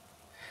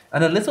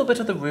 And a little bit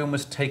of the room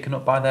was taken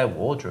up by their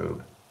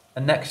wardrobe,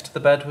 and next to the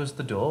bed was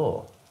the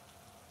door.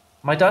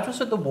 My dad was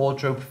at the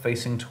wardrobe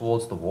facing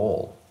towards the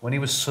wall when he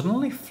was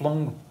suddenly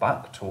flung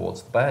back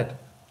towards the bed,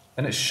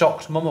 and it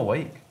shocked Mum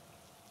awake.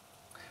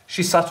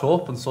 She sat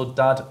up and saw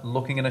Dad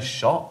looking in a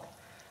shock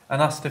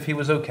and asked if he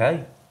was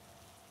okay.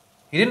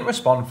 He didn't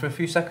respond for a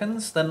few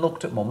seconds, then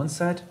looked at Mum and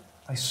said,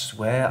 "I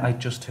swear I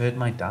just heard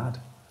my dad."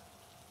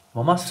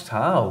 Mum asked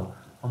how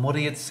and what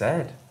he had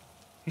said.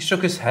 He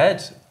shook his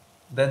head,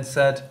 then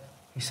said,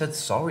 "He said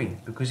sorry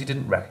because he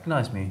didn't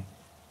recognise me."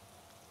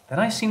 Then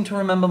I seem to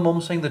remember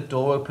Mum saying the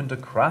door opened a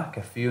crack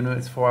a few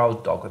minutes for our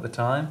dog at the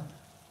time.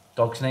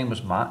 Dog's name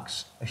was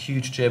Max, a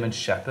huge German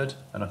shepherd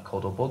and a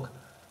cuddlebug.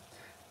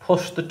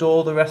 Pushed the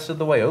door the rest of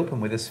the way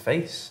open with his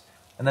face,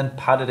 and then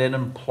padded in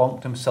and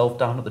plonked himself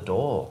down at the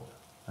door,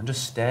 and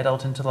just stared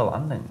out into the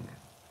landing.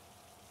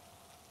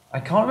 I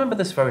can't remember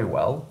this very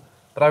well,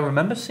 but I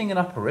remember seeing an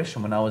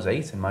apparition when I was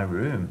 8 in my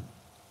room.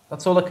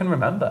 That's all I can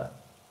remember.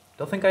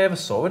 Don't think I ever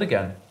saw it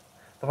again,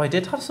 though I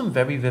did have some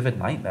very vivid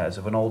nightmares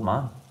of an old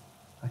man.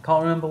 I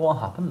can't remember what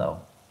happened though.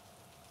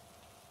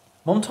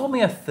 Mum told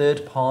me a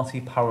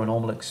third-party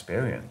paranormal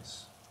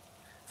experience.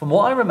 From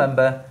what I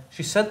remember,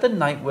 she said the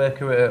night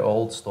worker at her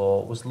old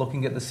store was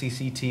looking at the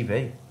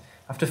CCTV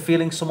after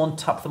feeling someone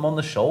tap them on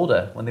the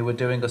shoulder when they were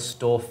doing a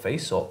store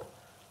face-up,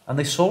 and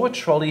they saw a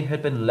trolley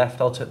had been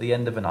left out at the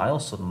end of an aisle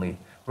suddenly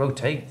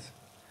rotate.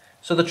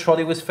 So the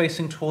trolley was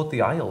facing toward the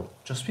aisle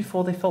just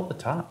before they felt the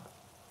tap.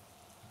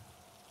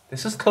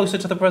 This is closer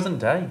to the present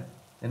day,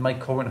 in my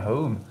current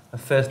home, a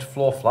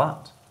first-floor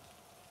flat.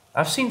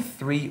 I've seen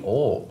 3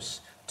 orbs,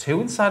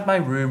 2 inside my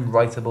room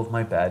right above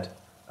my bed,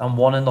 and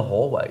 1 in the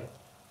hallway.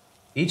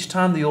 Each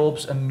time the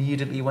orbs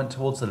immediately went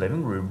towards the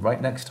living room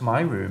right next to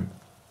my room.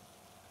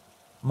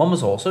 Mum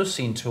has also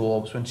seen 2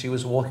 orbs when she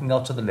was walking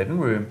out to the living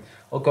room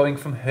or going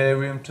from her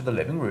room to the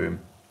living room,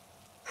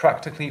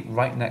 practically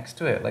right next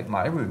to it like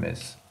my room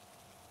is.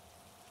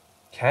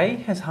 Kay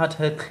has had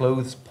her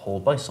clothes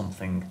pulled by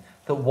something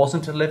that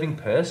wasn't a living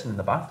person in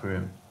the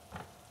bathroom.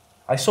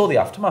 I saw the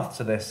aftermath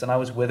to this and I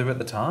was with her at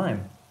the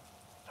time.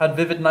 Had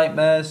vivid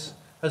nightmares,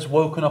 has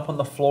woken up on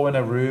the floor in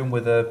her room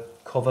with a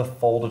cover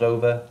folded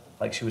over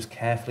like she was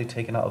carefully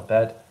taken out of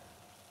bed.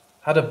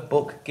 Had a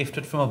book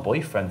gifted from a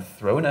boyfriend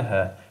thrown at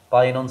her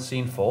by an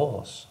unseen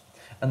force,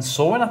 and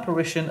saw an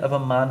apparition of a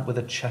man with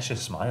a Cheshire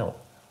smile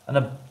and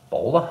a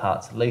bowler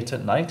hat late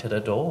at night at her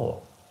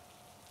door.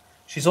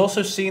 She's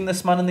also seen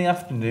this man in the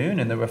afternoon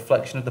in the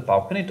reflection of the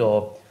balcony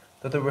door,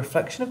 though the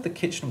reflection of the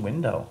kitchen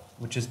window,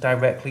 which is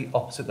directly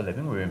opposite the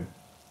living room.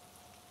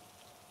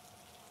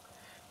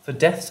 For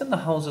deaths in the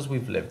houses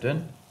we've lived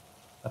in,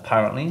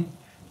 apparently,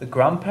 the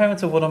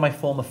grandparents of one of my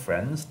former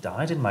friends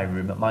died in my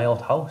room at my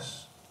old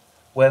house,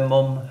 where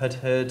Mum had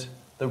heard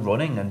the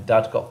running and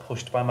Dad got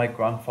pushed by my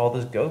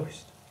grandfather's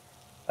ghost.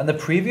 And the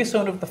previous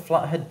owner of the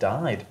flat had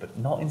died, but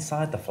not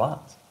inside the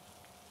flat.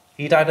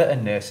 He died at a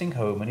nursing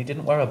home and he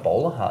didn't wear a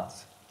bowler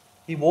hat.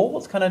 He wore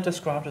what's kind of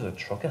described as a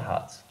trucker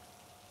hat.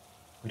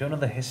 We don't know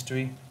the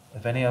history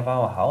of any of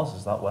our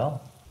houses that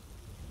well.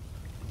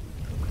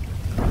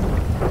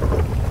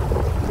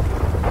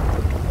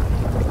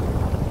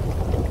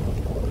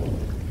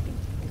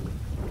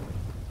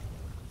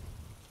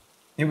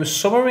 It was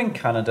summer in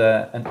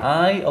Canada and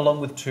I,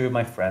 along with 2 of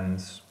my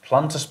friends,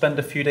 planned to spend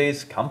a few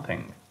days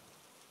camping.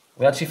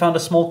 We actually found a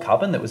small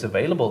cabin that was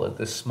available at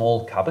this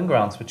small cabin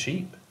grounds for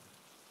cheap.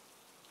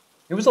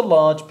 It was a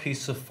large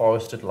piece of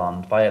forested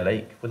land by a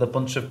lake with a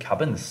bunch of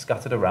cabins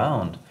scattered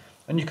around,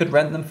 and you could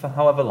rent them for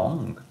however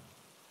long.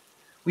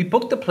 We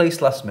booked the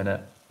place last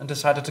minute and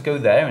decided to go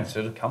there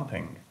instead of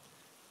camping.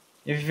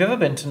 If you've ever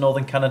been to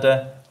northern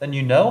Canada, then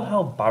you know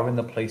how barren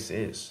the place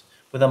is,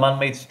 with a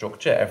man-made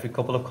structure every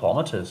couple of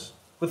kilometres,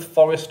 with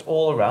forest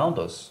all around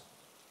us.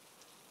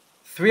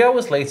 3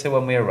 hours later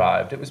when we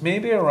arrived, it was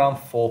maybe around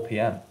 4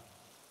 p.m.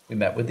 We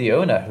met with the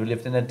owner, who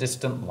lived in a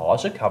distant,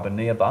 larger cabin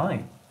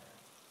nearby.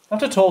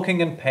 After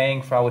talking and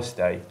paying for our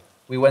stay,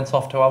 we went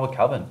off to our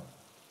cabin.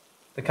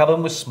 The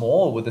cabin was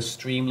small, with a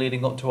stream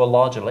leading up to a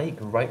larger lake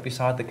right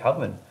beside the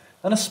cabin,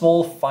 and a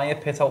small fire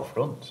pit out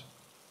front.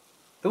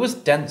 There was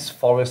dense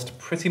forest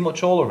pretty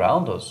much all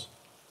around us.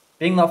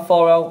 Being that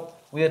far out,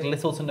 we had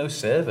little to no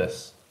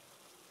service.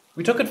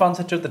 We took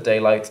advantage of the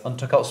daylight and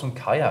took out some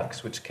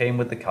kayaks which came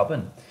with the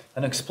cabin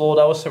and explored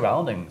our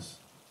surroundings.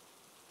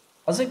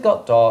 As it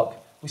got dark,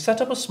 we set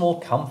up a small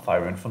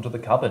campfire in front of the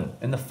cabin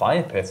in the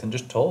fire pit and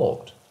just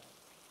talked.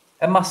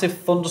 A massive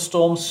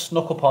thunderstorm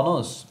snuck upon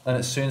us and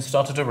it soon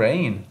started to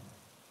rain.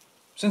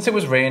 Since it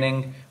was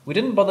raining, we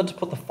didn't bother to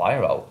put the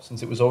fire out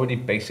since it was already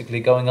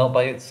basically going out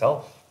by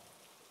itself.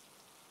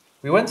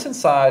 We went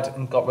inside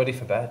and got ready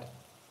for bed.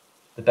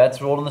 The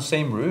beds were all in the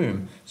same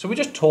room, so we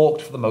just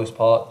talked for the most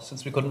part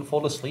since we couldn't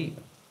fall asleep,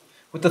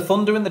 with the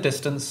thunder in the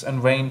distance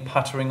and rain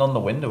pattering on the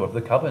window of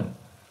the cabin.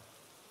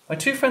 My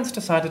 2 friends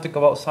decided to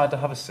go outside to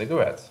have a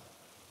cigarette.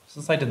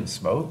 Since I didn't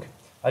smoke,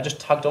 I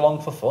just tagged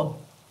along for fun.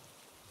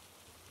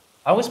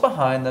 I was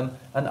behind them,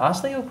 and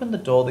as they opened the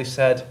door they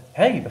said,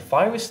 "Hey, the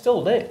fire is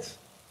still lit."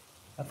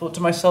 I thought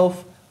to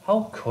myself,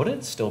 how could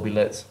it still be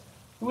lit?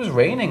 It was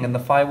raining and the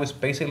fire was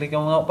basically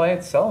going out by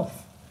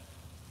itself.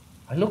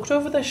 I looked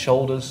over their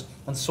shoulders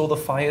and saw the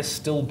fire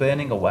still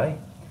burning away,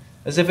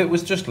 as if it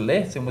was just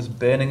lit and was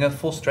burning at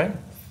full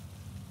strength.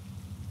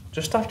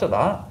 Just after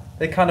that,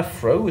 they kind of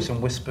froze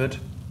and whispered,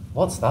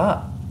 "What's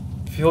that?"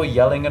 before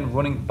yelling and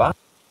running back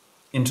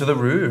into the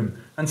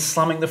room and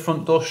slamming the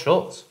front door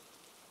shut.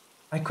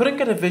 I couldn't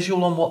get a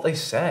visual on what they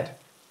said,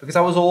 because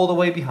I was all the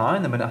way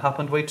behind them and it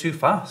happened way too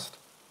fast,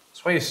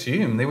 so I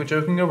assumed they were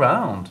joking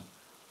around.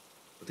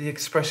 But the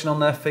expression on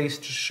their face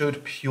just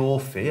showed pure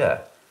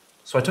fear.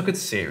 So I took it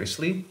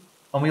seriously,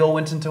 and we all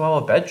went into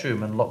our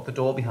bedroom and locked the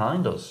door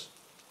behind us.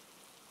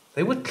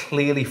 They were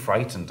clearly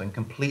frightened and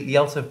completely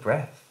out of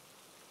breath.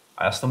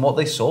 I asked them what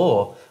they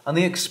saw, and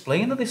they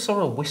explained that they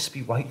saw a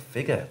wispy white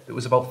figure that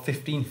was about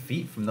 15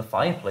 feet from the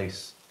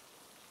fireplace.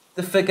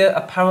 The figure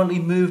apparently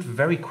moved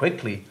very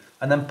quickly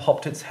and then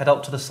popped its head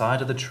out to the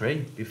side of the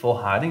tree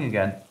before hiding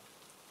again.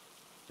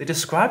 They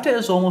described it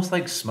as almost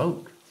like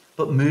smoke,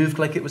 but moved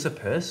like it was a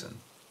person.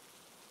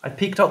 I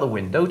peeked out the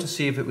window to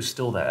see if it was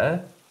still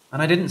there,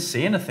 and I didn't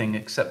see anything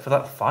except for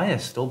that fire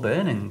still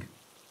burning.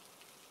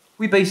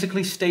 We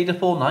basically stayed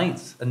up all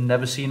night and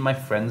never seen my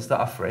friends that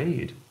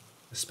afraid,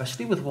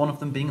 especially with one of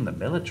them being in the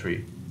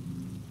military.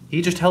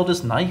 He just held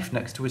his knife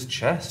next to his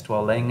chest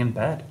while laying in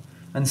bed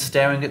and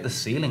staring at the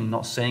ceiling,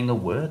 not saying a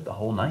word the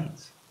whole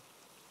night.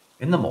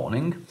 In the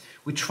morning,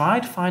 we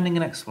tried finding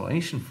an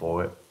explanation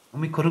for it,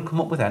 and we couldn't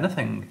come up with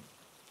anything.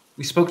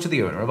 We spoke to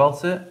the owner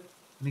about it,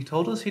 and he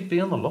told us he'd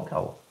be on the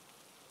lookout.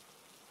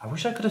 I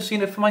wish I could have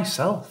seen it for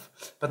myself,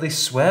 but they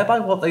swear by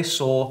what they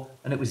saw,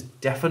 and it was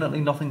definitely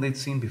nothing they'd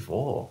seen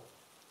before.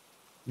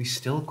 We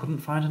still couldn't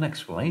find an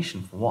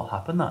explanation for what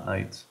happened that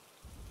night.